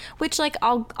PC, which, like,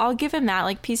 I'll give him that.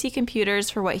 Like, PC computers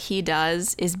for what he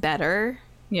does is better.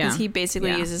 Yeah. Because he basically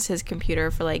Yeah. uses his computer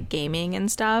for, like, gaming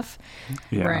and stuff.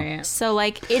 Yeah. Right. So,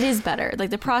 like, it is better. Like,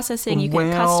 the processing, you can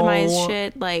Well- customize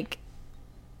shit. Like,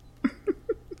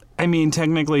 I mean,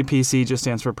 technically, PC just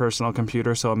stands for personal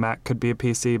computer, so a Mac could be a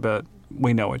PC, but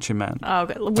we know what you meant. oh,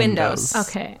 good. Windows.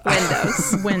 Okay.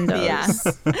 Windows. Windows.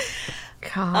 Yeah.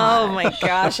 God. Oh my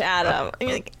gosh, Adam.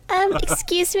 You're like,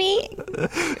 excuse me.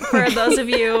 For those of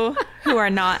you who are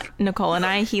not Nicole and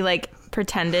I, he like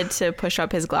pretended to push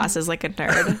up his glasses like a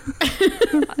nerd.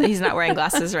 He's not wearing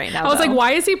glasses right now. I was though. like,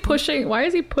 why is he pushing? Why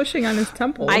is he pushing on his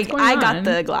temple? What's going I got on?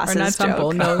 the glasses Or not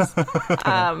temple, joke.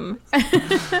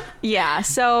 nose. Yeah,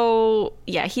 so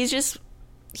yeah, he's a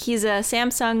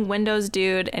Samsung Windows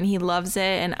dude and he loves it,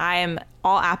 and I am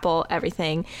all Apple,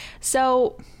 everything.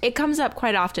 So it comes up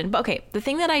quite often. But okay, the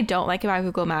thing that I don't like about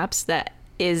Google Maps that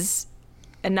is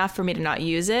enough for me to not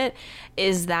use it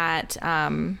is that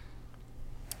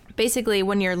basically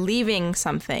when you're leaving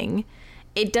something,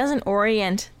 it doesn't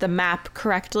orient the map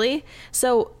correctly.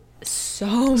 So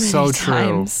many So true.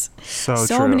 times. So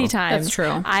So true. many times. That's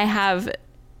true.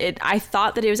 I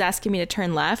thought that it was asking me to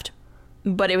turn left,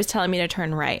 but it was telling me to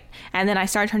turn right. And then I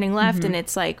start turning left and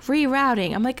it's like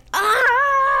rerouting. I'm like,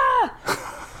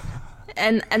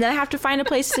 and then I have to find a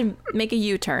place to make a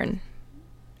U-turn.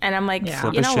 And I'm like, Yeah.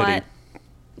 Flip you a know shitty. what?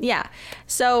 Yeah.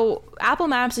 So Apple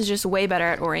Maps is just way better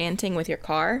at orienting with your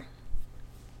car.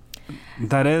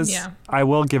 That is, Yeah.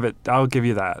 I'll give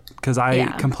you that, because I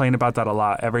Yeah. complain about that a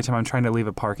lot. Every time I'm trying to leave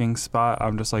a parking spot,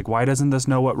 I'm just like, why doesn't this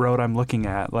know what road I'm looking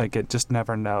at? Like, it just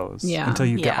never knows Yeah. until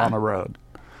you get Yeah. on a road.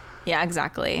 Yeah,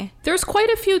 exactly. There's quite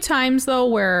a few times though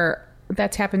where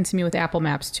that's happened to me with Apple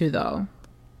Maps too, though.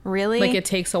 Really? Like it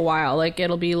takes a while. Like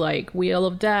it'll be like Wheel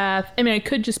of Death. I mean, it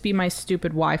could just be my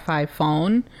stupid Wi-Fi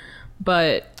phone,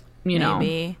 but you know,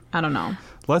 Maybe. I don't know.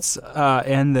 Let's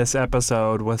end this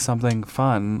episode with something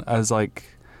fun, as like,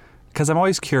 because I'm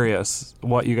always curious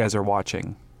what you guys are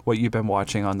watching, what you've been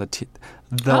watching on the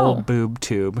old boob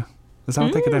tube. Is that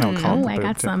what they don't call it? The I boob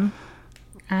got tube. some.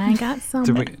 I got some.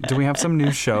 Do we have some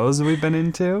new shows we've been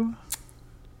into?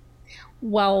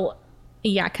 Well,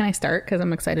 yeah. Can I start? Because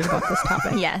I'm excited about this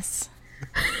topic. Yes.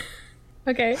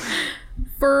 Okay.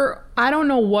 For I don't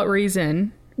know what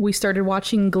reason, we started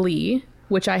watching Glee,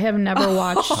 which I have never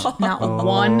watched not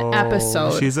one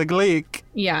episode. She's a Gleek.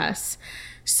 Yes.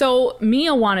 So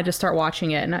Mia wanted to start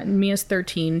watching it, and Mia's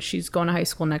 13. She's going to high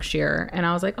school next year, and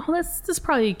I was like, "Oh, this is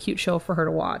probably a cute show for her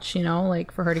to watch, you know,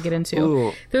 like for her to get into."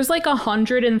 Ooh. There's like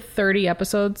 130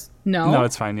 episodes. No,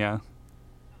 it's fine. Yeah,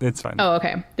 it's fine. Oh,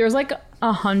 okay. There's like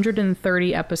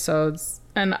 130 episodes,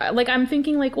 and like I'm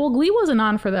thinking like, well, Glee wasn't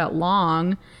on for that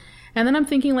long, and then I'm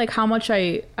thinking like how much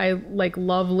I like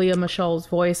love Leah Michelle's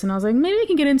voice, and I was like, maybe I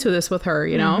can get into this with her,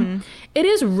 you know. It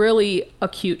is really a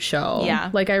cute show. Yeah.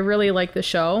 Like I really like the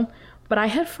show, but I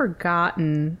had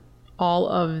forgotten all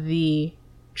of the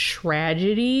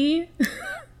tragedy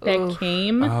that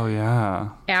came Oh yeah.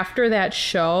 after that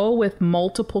show with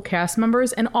multiple cast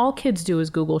members, and all kids do is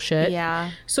Google shit.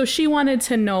 Yeah. So she wanted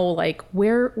to know like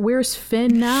where's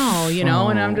Finn now, you know?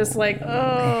 And I'm just like,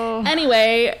 oh.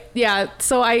 Anyway, yeah.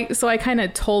 So I kind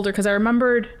of told her because I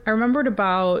remembered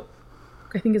about,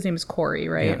 I think his name is Corey,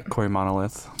 right? Yeah, Corey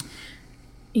Monolith.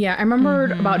 Yeah, I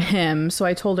remembered about him. So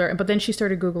I told her, but then she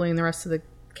started Googling the rest of the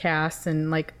cast,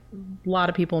 and like a lot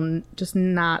of people just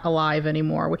not alive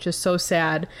anymore, which is so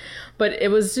sad. But it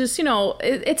was just, you know,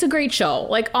 it's a great show.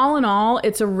 Like all in all,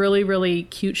 it's a really, really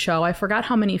cute show. I forgot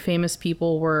how many famous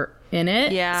people were in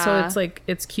it. Yeah. So it's like,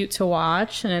 it's cute to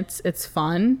watch, and it's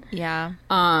fun. Yeah.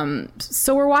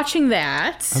 So we're watching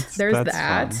that. There's that's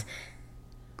that. fun.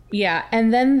 Yeah,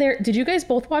 and then did you guys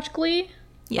both watch Glee?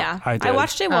 Yeah, I did. I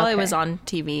watched it while it Okay. was on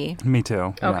TV. Me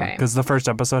too. Okay. Because the first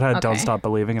episode had Don't Okay. Stop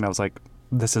Believing, and I was like,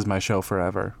 this is my show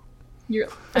forever.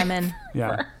 I'm in.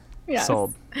 Yeah. Yes.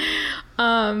 Sold.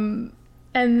 And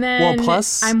then Well,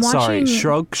 plus, I'm watching.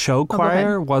 show go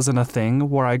choir ahead. wasn't a thing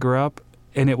where I grew up,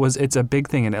 and it's a big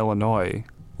thing in Illinois.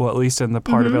 Well, at least in the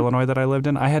part Mm-hmm. of Illinois that I lived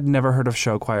in. I had never heard of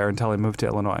show choir until I moved to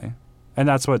Illinois. And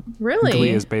that's what Really? Glee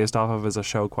is based off of, is a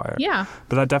show choir. Yeah.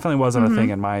 But that definitely wasn't Mm-hmm. a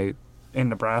thing in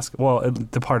Nebraska. Well,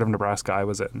 the part of Nebraska I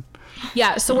was in.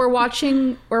 Yeah, so we're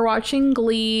watching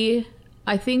Glee.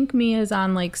 I think Mia's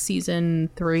on like season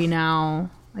 3 now.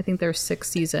 I think there's 6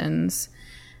 seasons.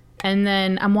 And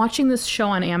then I'm watching this show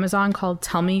on Amazon called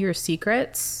Tell Me Your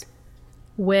Secrets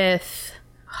with,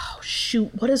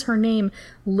 what is her name?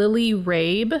 Lily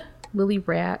Rabe.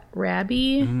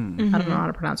 Raby. I don't know how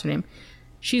to pronounce her name.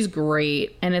 She's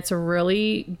great, and it's a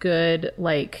really good,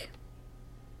 like,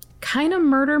 kind of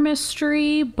murder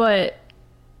mystery, but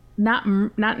not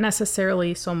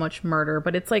necessarily so much murder,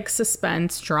 but it's like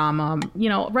suspense drama,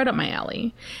 right up my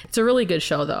alley. It's a really good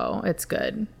show, though. It's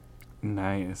good.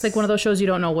 Nice. It's like one of those shows you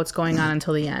don't know what's going on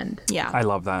until the end. Yeah. I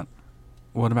love that.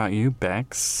 What about you,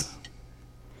 Bex?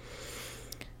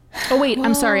 Oh wait,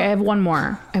 I'm sorry. I have one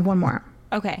more.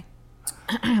 Okay.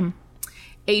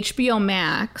 HBO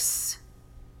Max.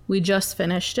 We just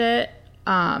finished it.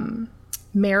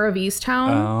 Mayor of Easttown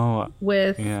Oh,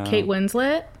 with yeah. Kate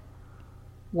Winslet.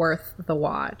 Worth the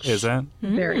watch. is it?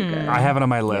 Very good. I have it on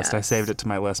my list. I Yes. saved it to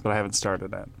my list, but I haven't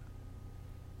started it.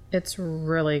 It's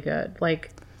really good.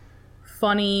 Like,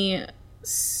 funny,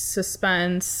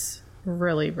 suspense,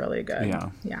 really, really good.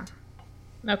 Yeah.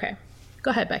 Okay.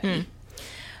 Go ahead, Becky.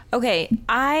 Okay.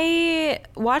 I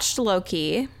watched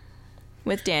Loki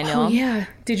with Daniel. Oh, yeah.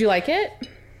 Did you like it?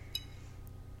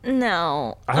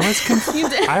 No. I was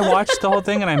confused. I watched the whole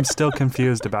thing, and I'm still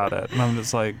confused about it. And I'm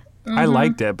just like, I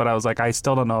liked it, but I was like, I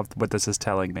still don't know what this is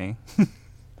telling me.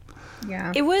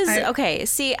 Yeah. It was okay.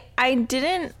 See, I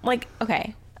didn't like.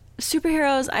 Okay,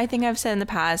 superheroes. I think I've said in the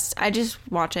past. I just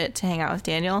watch it to hang out with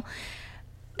Daniel.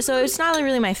 So it's not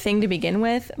really my thing to begin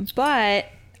with. But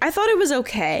I thought it was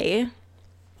okay.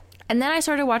 And then I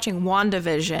started watching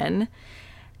WandaVision.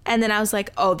 And then I was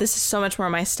like, oh, this is so much more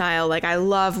my style. Like, I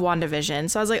love WandaVision.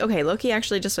 So I was like, okay, Loki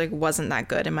actually just like wasn't that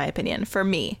good in my opinion for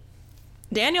me.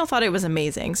 Daniel thought it was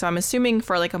amazing. So I'm assuming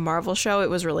for like a Marvel show, it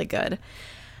was really good.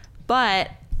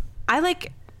 But I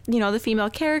like, the female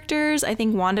characters. I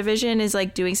think WandaVision is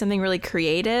like doing something really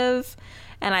creative.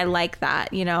 And I like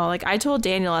that, like I told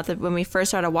Daniel when we first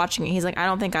started watching it, he's like, I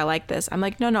don't think I like this. I'm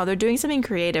like, no, they're doing something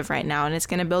creative right now. And it's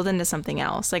going to build into something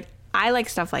else. Like, I like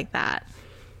stuff like that.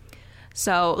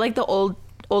 So like the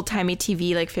old-timey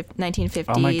TV, like 1950s.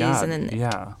 Oh my God. And then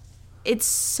Yeah. it's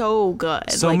so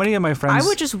good. So Like, many of my friends. I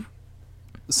would just...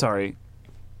 Sorry.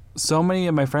 So many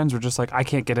of my friends were just like, I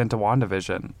can't get into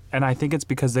WandaVision. And I think it's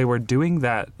because they were doing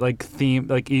that, like, theme,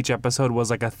 like, each episode was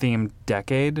like a themed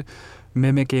decade,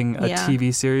 mimicking a Yeah.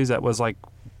 TV series that was like,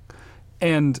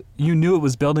 and you knew it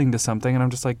was building to something. And I'm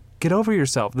just like, get over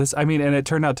yourself. And it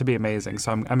turned out to be amazing.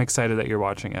 So I'm excited that you're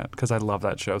watching it because I love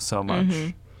that show so much. Mm-hmm.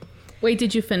 Wait,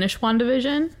 did you finish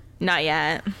WandaVision? Not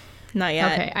yet.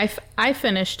 Okay. I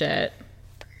finished it.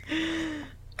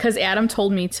 Because Adam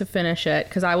told me to finish it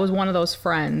because I was one of those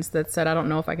friends that said I don't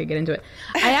know if I could get into it.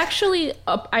 I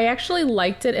actually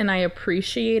liked it, and I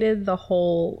appreciated the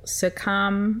whole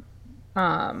sitcom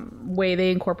way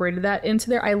they incorporated that into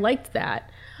there. I liked that,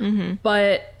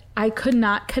 but I could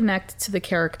not connect to the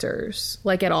characters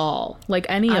like at all, like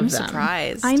any I'm of them.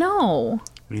 surprised. I know.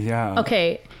 Yeah.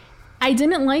 Okay, I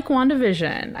didn't like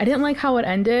WandaVision. I didn't like how it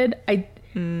ended. I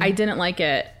didn't like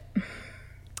it.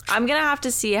 I'm going to have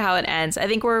to see how it ends. I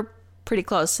think we're pretty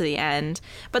close to the end.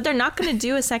 But they're not going to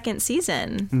do a second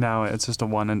season. No, it's just a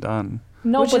one and done.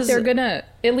 No, Which but is- they're gonna.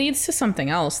 It leads to something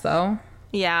else, though.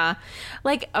 Yeah.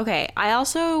 Like, okay, I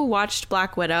also watched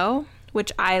Black Widow,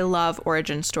 which I love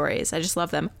origin stories. I just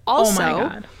love them. Also, Oh my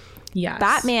god. Yes.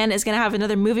 Batman is going to have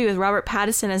another movie with Robert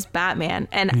Pattinson as Batman.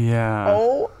 And Yeah.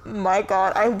 oh my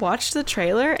god, I watched the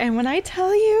trailer, and when I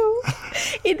tell you,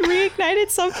 it reignited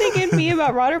something in me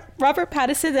about Robert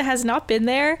Pattinson that has not been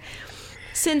there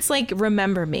since, like,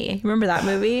 Remember Me. Remember that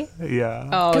movie? Yeah.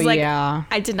 Oh 'Cause, like, yeah.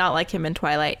 I did not like him in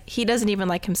Twilight. He doesn't even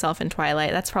like himself in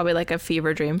Twilight. That's probably like a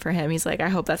fever dream for him. He's like, I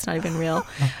hope that's not even real.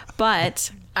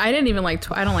 But I didn't even like.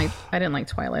 I didn't like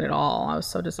Twilight at all. I was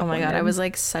so oh disappointed. my god, I was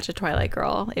like such a Twilight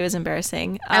girl. It was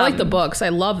embarrassing. I like the books. I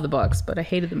love the books, but I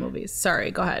hated the movies.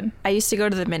 Sorry. Go ahead. I used to go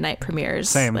to the midnight premieres.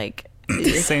 Same. Like,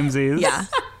 Same Z's. yeah.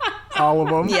 All of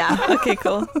them. Yeah. Okay,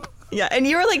 cool. Yeah. And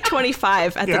you were like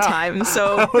 25 at the Yeah. time.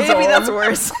 So was maybe old. that's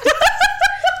worse.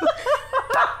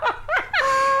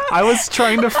 I was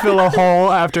trying to fill a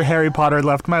hole after Harry Potter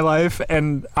left my life,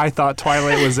 and I thought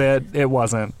Twilight was it. It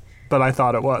wasn't, but I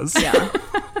thought it was. Yeah.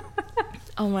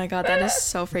 Oh my god, that is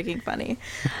so freaking funny.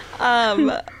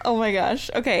 Oh my gosh.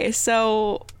 Okay,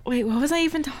 so wait, what was I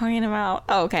even talking about?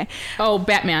 Oh, okay. Oh,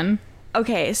 Batman.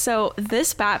 Okay, so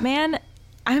this Batman,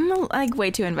 I'm like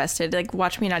way too invested. Like,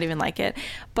 watch me not even like it.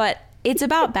 But it's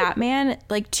about Batman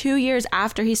like 2 years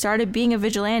after he started being a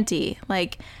vigilante.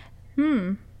 Like,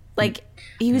 like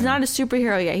he was not a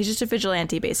superhero yet. He's just a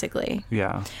vigilante, basically.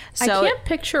 Yeah. I So can't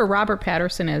picture Robert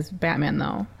Pattinson as Batman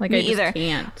though. Like, Me I just either.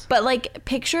 can't. But like,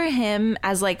 picture him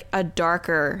as like a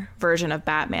darker version of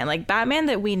Batman. Like, Batman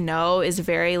that we know is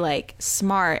very like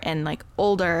smart and like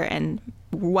older and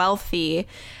wealthy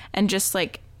and just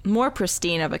like more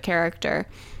pristine of a character.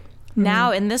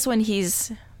 Now in this one,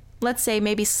 he's, let's say,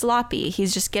 maybe sloppy.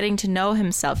 He's just getting to know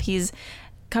himself. He's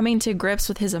coming to grips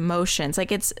with his emotions. Like,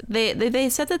 it's they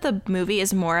said that the movie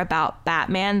is more about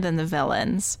Batman than the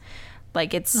villains.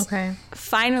 Like, it's Okay.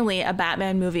 finally a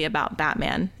Batman movie about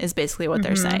Batman is basically what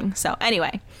they're saying. So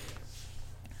anyway,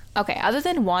 okay, other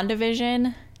than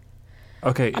WandaVision,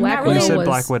 Okay, Black you Widow said was-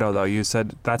 Black Widow, though. You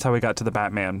said that's how we got to the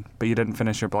Batman, but you didn't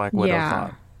finish your Black Widow Yeah.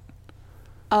 thought.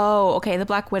 oh, okay, the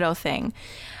Black Widow thing.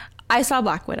 I saw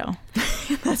Black Widow.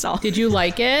 That's all. Did you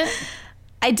like it?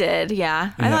 I did,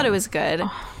 yeah. I Yeah. thought it was good.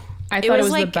 I thought it was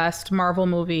the like- best Marvel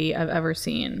movie I've ever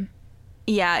seen.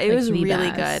 Yeah, it Like, was the really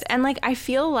best. good. And like, I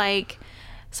feel like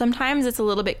sometimes it's a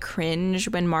little bit cringe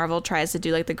when Marvel tries to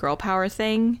do like the girl power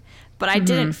thing, but I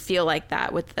didn't feel like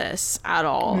that with this at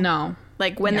all. No.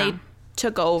 Like, when Yeah. they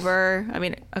took over, I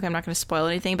mean, okay, I'm not going to spoil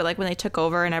anything, but like when they took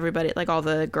over and everybody, like all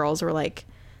the girls were like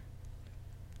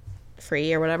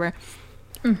free or whatever.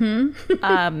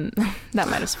 That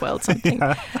might have spoiled something.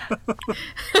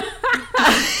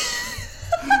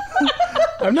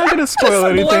 I'm not going to spoil Just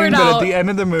blur anything, it but out. at the end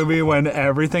of the movie, when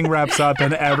everything wraps up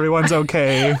and everyone's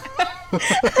okay.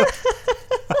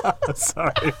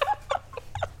 Sorry.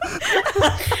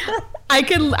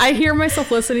 I hear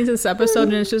myself listening to this episode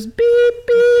and it's just beep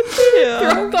beep beep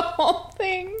throughout the whole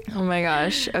thing. Oh my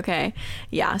gosh. Okay.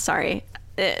 Yeah, sorry.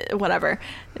 Whatever.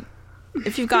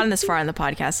 If you've gotten this far in the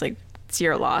podcast, like, it's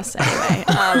your loss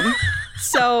anyway.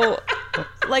 So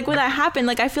like, when that happened,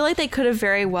 like, I feel like they could have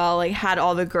very well like had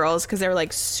all the girls, because they were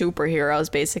like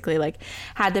superheroes basically, like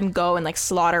had them go and like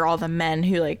slaughter all the men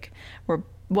who like were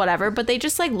whatever, but they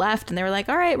just like left and they were like,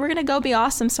 all right, we're gonna go be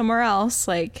awesome somewhere else.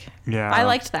 Like, Yeah. I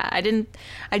liked that. I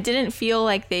didn't feel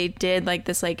like they did like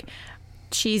this like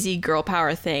cheesy girl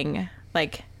power thing,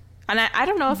 like, and I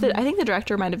don't know if I think the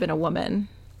director might have been a woman.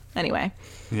 Anyway,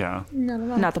 Yeah.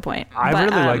 not the point. I But,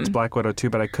 really liked Black Widow too,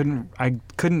 but I couldn't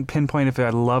pinpoint if I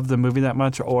loved the movie that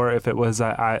much or if it was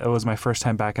it was my first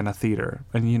time back in a theater.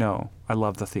 And I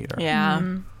love the theater. Yeah,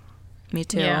 me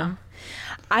too. Yeah.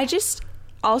 I just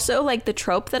also like the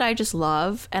trope that I just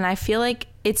love, and I feel like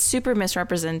it's super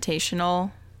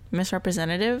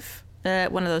misrepresentative,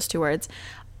 one of those two words,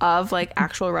 of like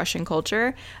actual Russian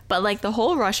culture. But like the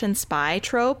whole Russian spy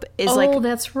trope is like,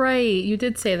 That's right. You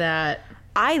did say that.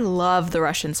 I love the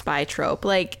Russian spy trope.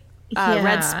 Like Yeah.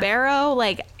 Red Sparrow,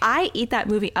 like I eat that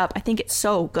movie up. I think it's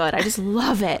so good. I just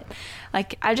love it.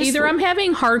 Like, I just Either I'm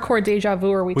having hardcore deja vu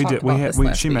or we talked about this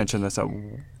last She week. mentioned this a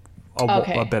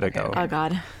bit ago. Oh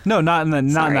God. No, not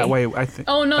in Sorry. that way. I think.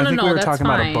 Oh, no, I no, think no, we were that's talking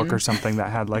about a book fine. or something that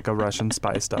had like a Russian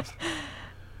spy stuff.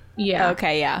 Yeah.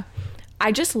 Okay, yeah.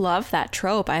 I just love that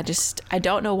trope. I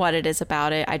don't know what it is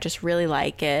about it. I just really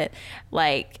like it.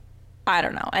 Like, I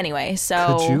don't know. Anyway,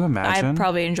 so Could you imagine? I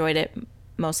probably enjoyed it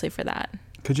mostly for that.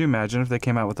 Could you imagine if they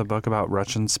came out with a book about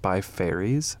Russian spy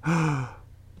fairies?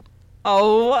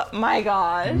 Oh my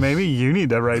gosh. Maybe you need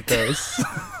to write this.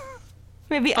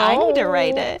 Maybe I need to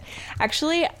write it.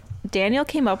 Actually, Daniel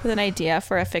came up with an idea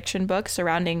for a fiction book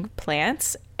surrounding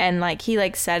plants, and like he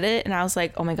like said it, and I was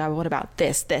like, oh my God, what about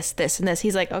this, this, this, and this?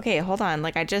 He's like, okay, hold on.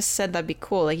 Like, I just said that'd be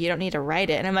cool. Like, you don't need to write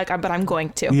it. And I'm like, but I'm going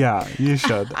to. Yeah, you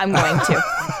should. I'm going to.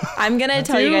 I'm going to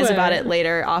tell you Do guys about it. it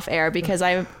later off air, because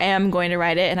I am going to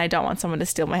write it, and I don't want someone to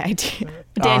steal my idea.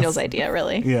 Daniel's Awesome. idea,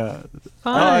 really. Yeah.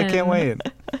 Fun. Oh, I can't wait.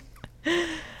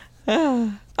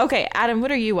 Okay, Adam,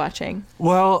 what are you watching?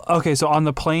 Well, okay, so on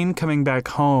the plane coming back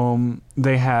home,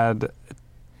 they had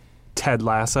Ted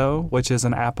Lasso, which is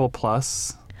an Apple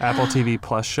TV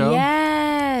Plus show.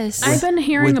 Yes. I've been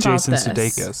hearing with about Jason this.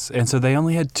 Sudeikis. And so they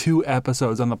only had 2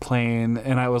 episodes on the plane,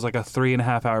 and I was like a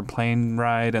 3.5 hour plane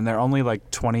ride, and they're only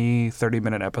like 20-30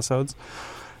 minute episodes.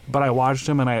 But I watched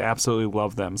them and I absolutely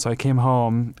loved them. So I came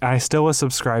home. I still was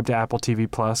subscribed to Apple TV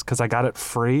Plus because I got it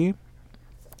free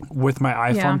with my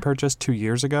iPhone Yeah. purchase 2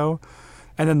 years ago.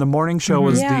 And then the morning show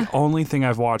was Yeah. the only thing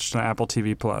I've watched on Apple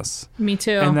TV Plus. Me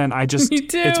too. And then I just, Me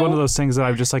too. it's one of those things that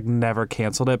I've just like never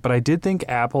canceled it. But I did think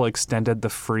Apple extended the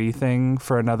free thing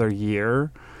for another year.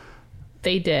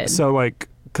 They did. So like,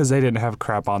 because they didn't have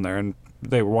crap on there and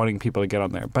they were wanting people to get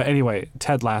on there. But anyway,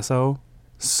 Ted Lasso,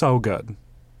 so good.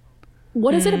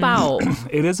 What is it about?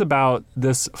 It is about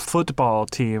this football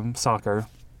team, soccer,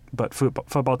 but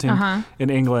football team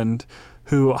in England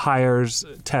who hires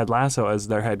Ted Lasso as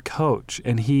their head coach.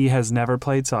 And he has never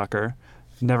played soccer,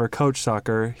 never coached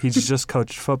soccer. He's just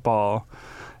coached football.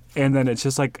 And then it's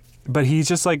just like, but he's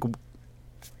just like,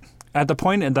 at the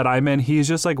point that I'm in, he's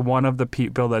just like one of the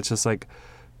people that's just like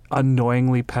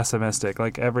annoyingly pessimistic.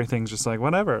 Like everything's just like,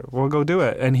 whatever, we'll go do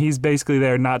it. And he's basically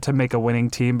there not to make a winning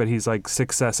team, but he's like,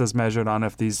 success is measured on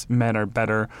if these men are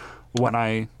better when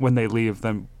they leave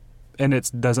them. And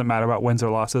it doesn't matter about wins or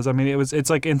losses. I mean, it's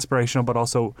like inspirational, but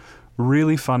also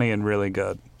really funny and really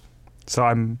good.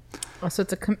 So So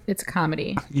it's a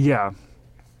comedy. yeah.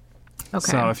 Okay.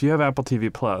 So if you have Apple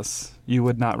TV Plus, you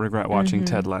would not regret watching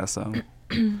Ted Lasso.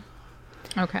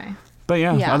 Okay. But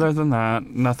yeah, Yeah. other than that,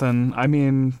 nothing. I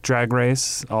mean, Drag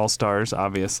Race, All Stars,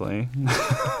 obviously.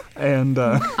 And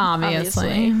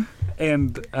Obviously.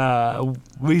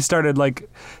 we started like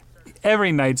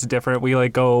every night's different. We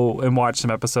like go and watch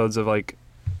some episodes of like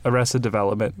Arrested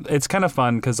Development. It's kind of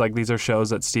fun because like these are shows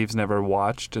that Steve's never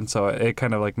watched, and so it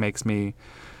kind of like makes me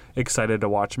excited to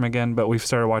watch them again. But we've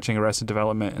started watching Arrested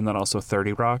Development and then also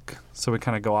 30 Rock, so we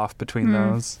kind of go off between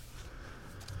those.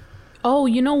 Oh,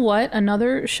 you know what?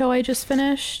 Another show I just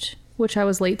finished, which I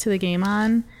was late to the game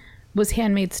on, was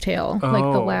Handmaid's Tale. Like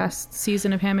the Oh. last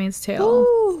season of Handmaid's Tale.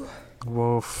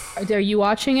 Woof. Are you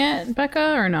watching it,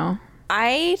 Becca, or no?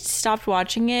 I stopped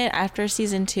watching it after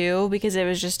season 2 because it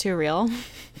was just too real,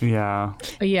 Yeah.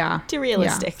 Yeah. too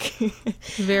realistic. Yeah.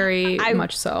 Very I-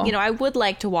 much so. You know, I would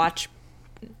like to watch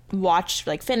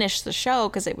like finish the show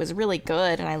because it was really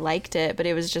good and I liked it, but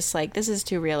it was just like, this is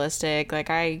too realistic. Like,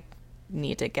 I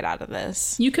need to get out of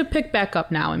this. You could pick back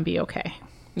up now and be okay.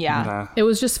 Yeah. Nah. It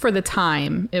was just for the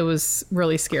time. It was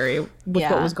really scary with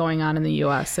Yeah. what was going on in the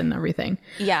U.S. and everything.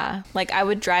 Yeah. Like, I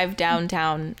would drive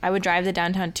downtown. I would drive to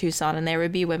downtown Tucson and there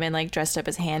would be women like dressed up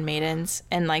as handmaidens.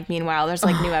 And like, meanwhile, there's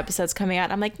like new episodes coming out.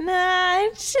 I'm like, nah,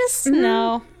 it's just,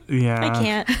 no, Yeah. I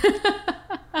can't.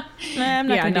 Nah, I'm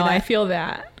not Yeah, going to no, do I that. feel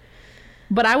that.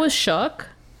 But I was shook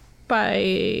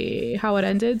by how it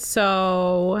ended.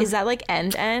 So Is that like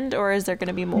end or is there going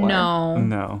to be more?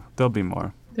 No, there'll be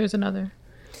more. there's another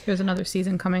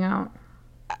season coming out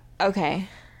Okay.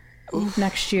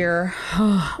 next year,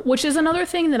 which is another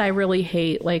thing that I really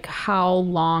hate. Like how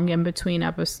long in between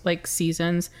like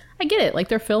seasons. I get it. Like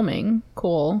they're filming,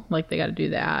 cool. Like they got to do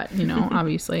that, you know,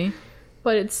 obviously.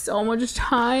 But it's so much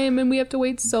time, and we have to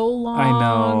wait so long. I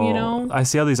know. You know. I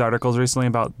see all these articles recently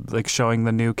about like showing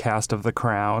the new cast of The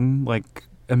Crown, like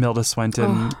Imelda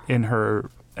Swinton in her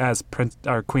as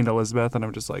Queen Elizabeth, and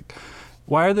I'm just like,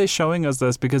 why are they showing us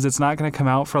this? Because it's not going to come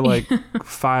out for like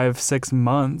 5-6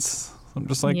 months. I'm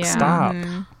just like, Yeah. stop.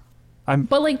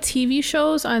 But like TV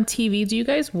shows on TV, do you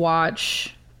guys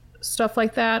watch stuff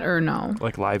like that or no?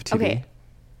 Like live TV. Okay.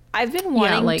 I've been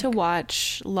wanting like- to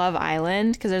watch Love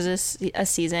Island because there's a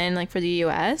season like for the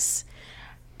US.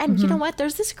 And you know what?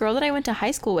 There's this girl that I went to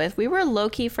high school with. We were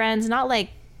low-key friends, not like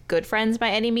good friends by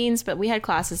any means, but we had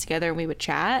classes together and we would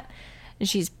chat. And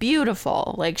she's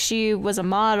beautiful. Like she was a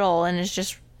model and it's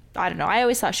just, I don't know. I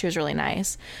always thought she was really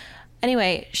nice.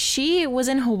 Anyway, she was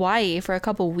in Hawaii for a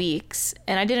couple weeks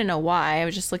and I didn't know why. I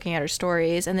was just looking at her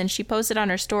stories. And then she posted on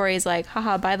her stories like,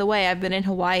 haha, by the way, I've been in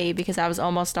Hawaii because I was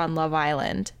almost on Love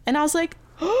Island. And I was like,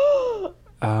 Oh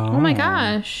my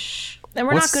gosh. and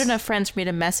we're What's- not good enough friends for me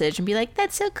to message and be like,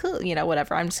 that's so cool. You know,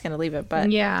 whatever. I'm just going to leave it.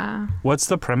 But Yeah. What's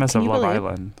the premise of you Love believe-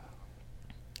 Island?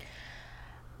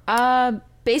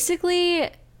 basically,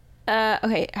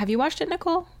 okay, have you watched it,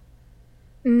 Nicole?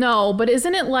 No, but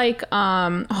isn't it like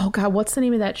oh god, what's the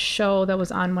name of that show that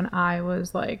was on when I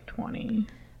was like 20?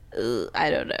 I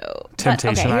don't know.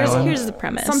 Temptation but, okay, Island? here's the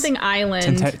premise. Something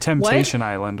Island. Temptation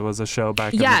Island was a show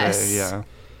back in Yes. the day. Yeah.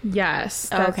 Yes.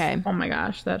 Oh, that's- okay. Oh my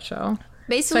gosh, that show. So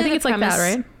Basically, I think the it's like that,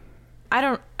 premise- right? I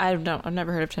don't, I've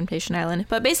never heard of Temptation Island.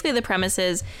 But basically the premise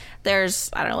is there's,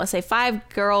 I don't know, let's say 5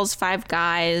 girls, 5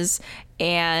 guys,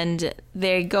 and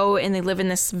they go and they live in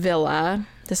this villa,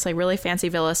 this like really fancy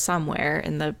villa somewhere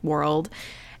in the world,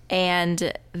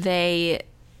 and they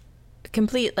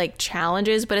complete like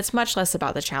challenges, but it's much less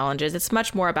about the challenges. It's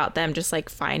much more about them just like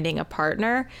finding a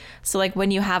partner. So like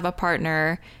when you have a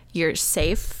partner, you're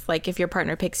safe. Like if your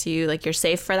partner picks you, like you're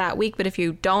safe for that week. But if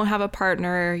you don't have a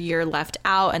partner, you're left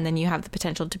out, and then you have the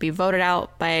potential to be voted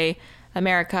out by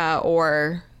America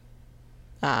or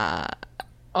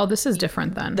Oh, this is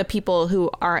different then. the people who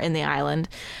are in the island.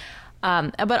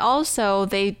 But also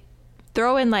they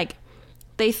throw in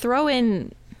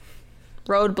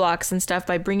roadblocks and stuff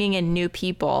by bringing in new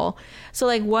people. So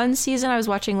like one season I was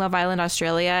watching Love Island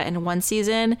Australia, and one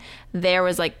season there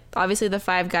was like obviously the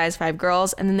 5 guys, 5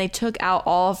 girls, and then they took out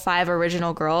all 5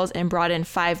 original girls and brought in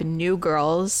 5 new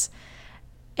girls,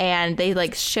 and they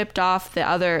like shipped off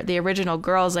the original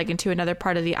girls like into another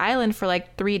part of the island for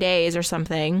like 3 days or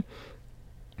something.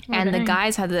 And the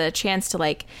guys had the chance to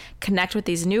like connect with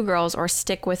these new girls or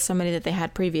stick with somebody that they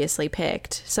had previously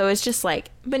picked. So it's just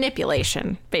like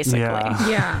manipulation, basically.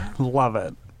 Yeah. Love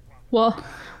it. Well,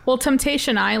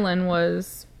 Temptation Island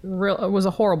was a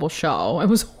horrible show. It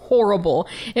was horrible.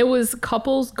 It was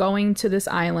couples going to this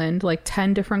island, like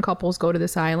 10 different couples go to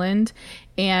this island,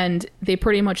 and they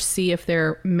pretty much see if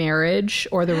their marriage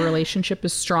or the relationship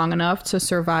is strong enough to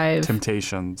survive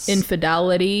Temptations.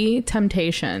 Infidelity,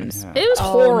 temptations. It was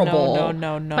horrible.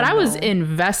 No. But I was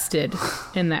invested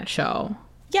in that show.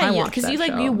 Yeah, because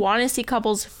you want to see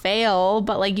couples fail,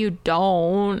 but like you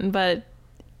don't. But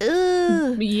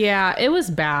yeah, it was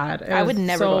bad. I would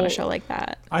never go on a show like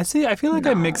that. I feel like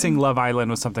I'm mixing Love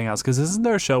Island with something else, because isn't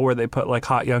there a show where they put like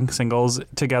hot young singles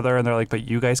together and they're like, but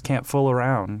you guys can't fool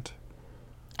around?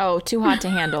 Oh, Too Hot to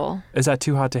Handle. Is that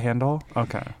Too Hot to Handle?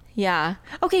 Okay. Yeah.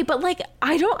 Okay, but like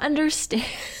I don't understand.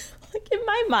 Like in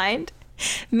my mind,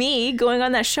 me going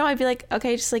on that show, I'd be like,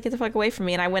 okay, just like get the fuck away from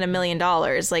me, and I win $1 million.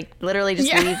 Like literally,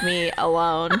 just leave me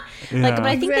alone. Like, but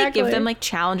I think they give them like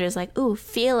challenges, like, ooh,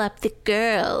 feel up the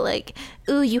girl, like,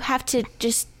 ooh, you have to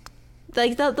just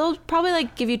like they'll probably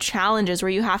like give you challenges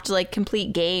where you have to like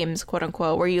complete games, quote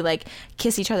unquote, where you like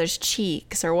kiss each other's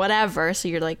cheeks or whatever. So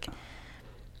you're like,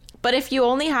 but if you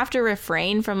only have to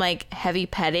refrain from like heavy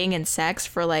petting and sex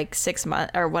for like 6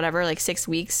 months or whatever, like 6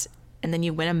 weeks, and then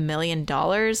you win $1 million,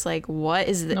 like what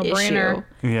is the issue?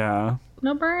 Yeah.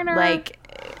 No burner. Like,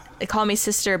 call me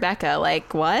Sister Becca.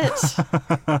 Like, what?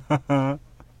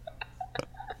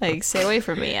 Like, stay away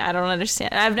from me. I don't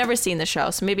understand. I've never seen the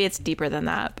show, so maybe it's deeper than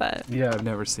that. But Yeah, I've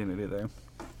never seen it either.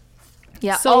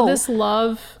 yeah. So this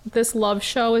love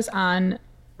show is on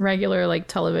regular like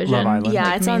television. Love Island. Yeah,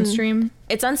 like, it's mainstream.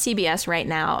 It's on CBS right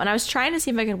now, and I was trying to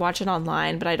see if I could watch it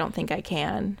online, but I don't think I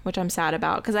can, which I'm sad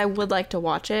about because I would like to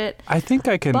watch it. I think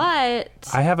I can. But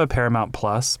I have a Paramount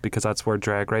Plus because that's where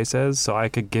Drag Race is, so I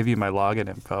could give you my login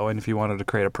info, and if you wanted to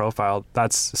create a profile,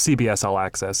 that's CBS All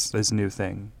Access, this new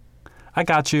thing. I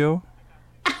got you.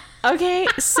 okay,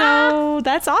 so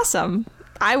that's awesome.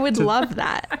 I would love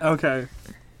that. Okay.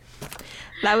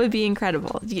 That would be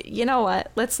incredible. You know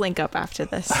what? Let's link up after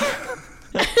this.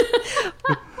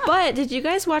 But did you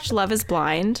guys watch Love is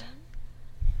Blind?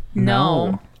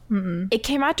 No. It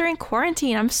came out during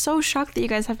quarantine. I'm so shocked that you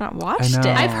guys have not watched it.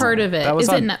 I've heard of it. That was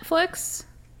Is it on- Netflix?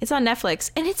 It's on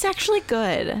Netflix, and it's actually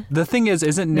good. The thing is,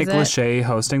 isn't Nick it? Lachey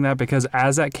hosting that? Because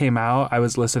as that came out, I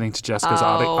was listening to Jessica's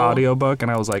audiobook, and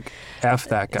I was like, F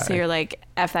that guy. So you're like,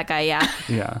 F that guy, yeah.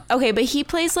 Yeah. Okay, but he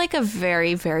plays like a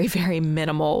very, very, very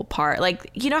minimal part.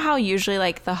 Like, you know how usually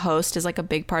like the host is like a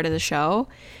big part of the show?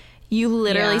 You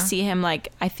literally see him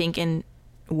like, I think in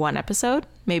 1 episode,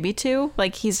 maybe 2.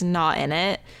 Like, he's not in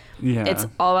it. Yeah. It's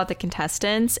all about the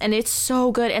contestants, and it's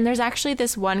so good. And there's actually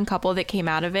this one couple that came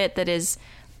out of it that is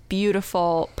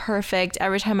beautiful, perfect.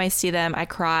 Every time I see them, I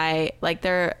cry. Like,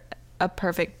 they're a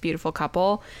perfect, beautiful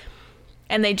couple.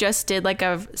 And they just did like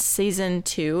a season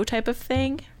 2 type of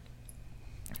thing.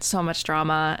 So much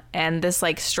drama. And this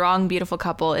like strong, beautiful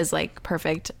couple is like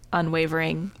perfect,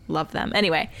 unwavering. Love them.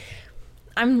 Anyway,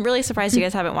 I'm really surprised you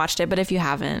guys haven't watched it. But if you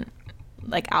haven't,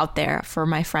 like out there for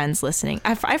my friends listening,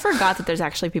 I forgot that there's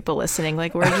actually people listening.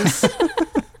 Like, we're just...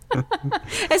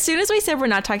 As soon as we said we're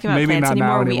not talking about Maybe plants not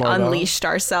now anymore, we anymore, though. unleashed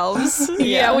ourselves.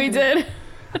 Yeah, we did.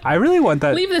 I really want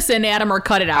that. Leave this in, Adam, or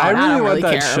cut it out. I really don't want really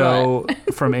that care, show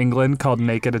from England called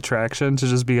Naked Attraction to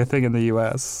just be a thing in the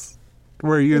U.S.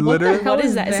 Where you What the literally... hell What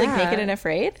is is that? It's like that? Naked and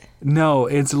Afraid? No,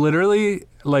 it's literally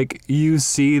like you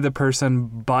see the person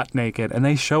butt naked and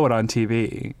they show it on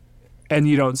TV. And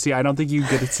you don't see, I don't think you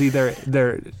get to see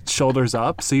their shoulders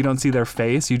up, so you don't see their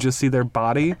face. You just see their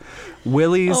body,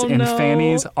 willies and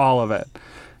fannies, all of it.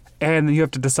 And you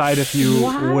have to decide if you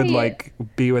would like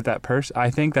be with that person. I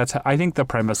think the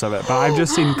premise of it, but I've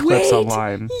just seen clips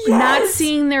online. Not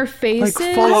seeing their faces.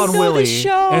 Like full on know the Willy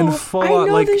show. and full I on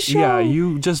know like the show. yeah,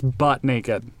 you just butt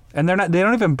naked. And they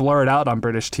don't even blur it out on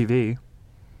British TV.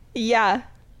 Yeah.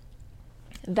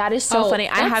 That is so funny.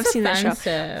 I have seen that show.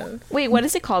 show. Wait, what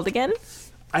is it called again?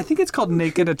 I think it's called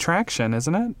Naked Attraction,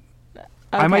 isn't it?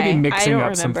 I might be Okay, mixing I up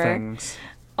don't some remember. things.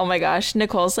 Oh my gosh.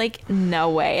 Nicole's like, no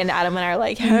way. And Adam and I are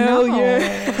like, hell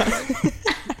yeah.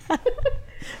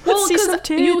 see some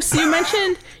tits.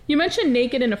 You mentioned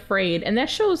Naked and Afraid, and that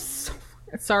show's.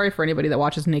 Sorry for anybody that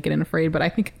watches Naked and Afraid, but I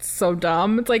think it's so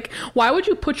dumb. It's like, why would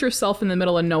you put yourself in the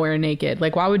middle of nowhere naked?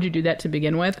 Like, why would you do that to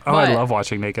begin with? Oh, I love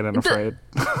watching Naked and Afraid.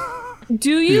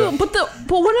 Do you? Yeah. But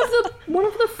one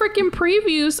of the freaking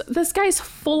previews, this guy's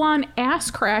full on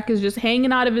ass crack is just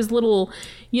hanging out of his little,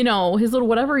 his little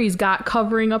whatever he's got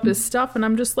covering up his stuff, and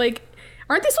I'm just like,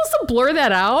 aren't they supposed to blur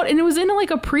that out? And it was in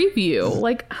like a preview.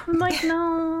 Like, I'm like,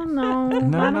 no, I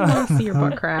don't want to see your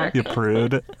butt crack. You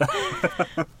prude.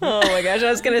 Oh my gosh, I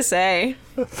was gonna say.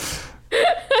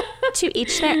 To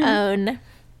each their own.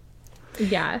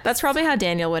 Yeah. That's probably how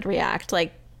Daniel would react.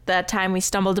 Like, that time we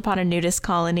stumbled upon a nudist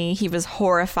colony, he was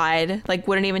horrified, like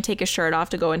wouldn't even take his shirt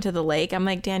off to go into the lake. I'm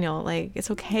like, Daniel, like,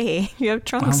 it's okay. You have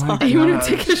trunks on. He wouldn't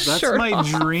take his shirt off.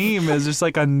 That's my dream, is just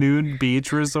like a nude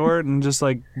beach resort and just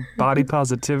like body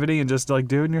positivity and just like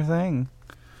doing your thing.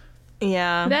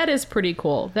 Yeah. That is pretty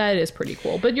cool.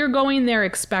 But you're going there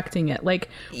expecting it. Like,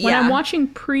 when I'm watching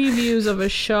previews of a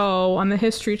show on the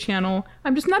History Channel,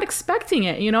 I'm just not expecting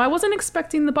it. I wasn't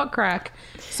expecting the butt crack.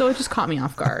 So it just caught me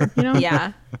off guard,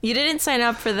 Yeah. You didn't sign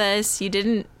up for this. You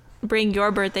didn't bring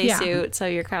your birthday suit. So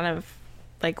you're kind of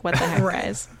like, what the heck,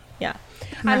 guys? Yeah.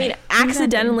 I mean,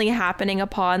 accidentally happening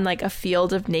upon like a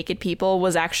field of naked people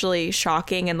was actually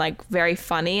shocking and like very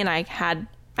funny. And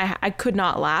I could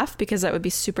not laugh because that would be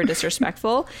super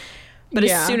disrespectful. But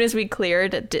as soon as we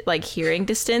cleared like hearing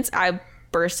distance, I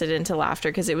bursted into laughter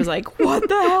because it was like, what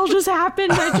the hell just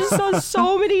happened? I just saw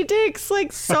so many dicks,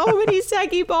 like so many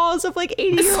saggy balls of like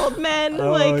 80-year-old men.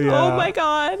 Oh my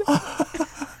God.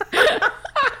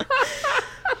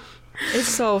 It's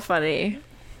so funny.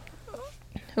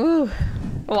 Ooh.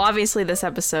 Well, obviously this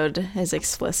episode is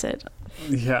explicit.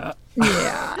 Yeah.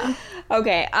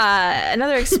 Okay,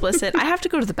 another explicit. I have to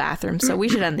go to the bathroom, so we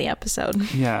should end the episode.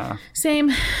 Yeah.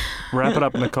 Same. Wrap it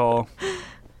up, Nicole.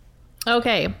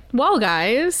 Okay. Well,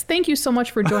 guys, thank you so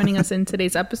much for joining us in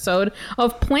today's episode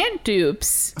of Plant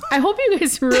Dupes. I hope you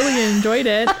guys really enjoyed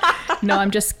it. No,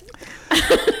 I'm just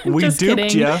We just duped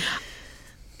kidding. ya.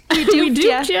 We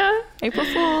duped ya. April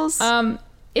Fools.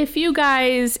 If you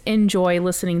guys enjoy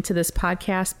listening to this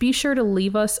podcast, be sure to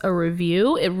leave us a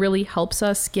review. It really helps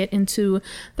us get into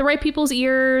the right people's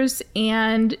ears,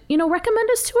 and, recommend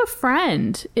us to a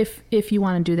friend if you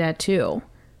want to do that too.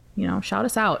 Shout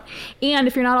us out. And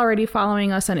if you're not already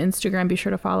following us on Instagram, be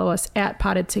sure to follow us at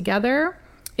Potted Together.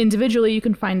 Individually, you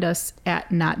can find us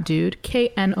at Not Dude,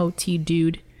 KNOT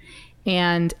Dude,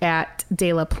 and at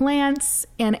De La Plants,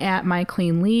 and at My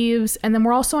Clean Leaves. And then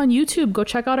we're also on YouTube. Go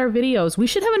check out our videos. We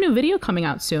should have a new video coming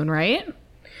out soon, right?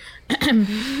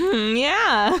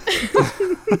 Yeah.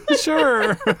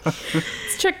 Sure.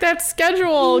 Let's check that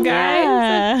schedule, guys.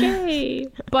 Yeah. Okay.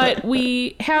 But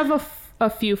we have a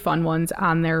few fun ones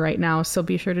on there right now, so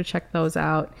be sure to check those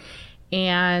out.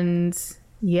 And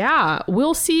yeah,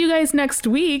 we'll see you guys next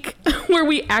week where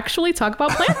we actually talk about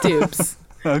plant dupes.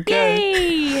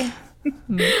 Okay. Yay!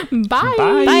 Bye.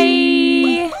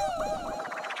 Bye.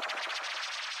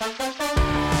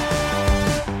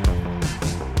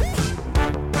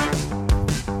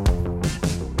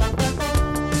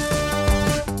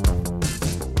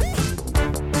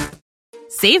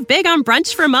 Save big on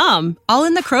brunch for mom, all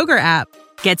in the Kroger app.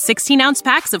 Get 16-ounce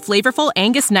packs of flavorful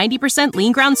Angus 90%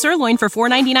 lean ground sirloin for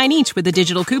 $4.99 each with a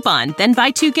digital coupon. Then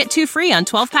buy 2, get 2 free on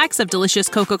 12 packs of delicious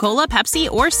Coca-Cola, Pepsi,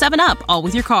 or 7-Up, all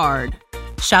with your card.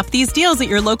 Shop these deals at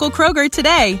your local Kroger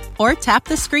today, or tap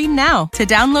the screen now to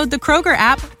download the Kroger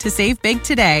app to save big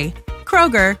today.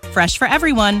 Kroger, fresh for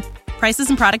everyone. Prices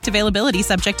and product availability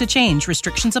subject to change.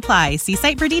 Restrictions apply. See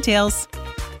site for details.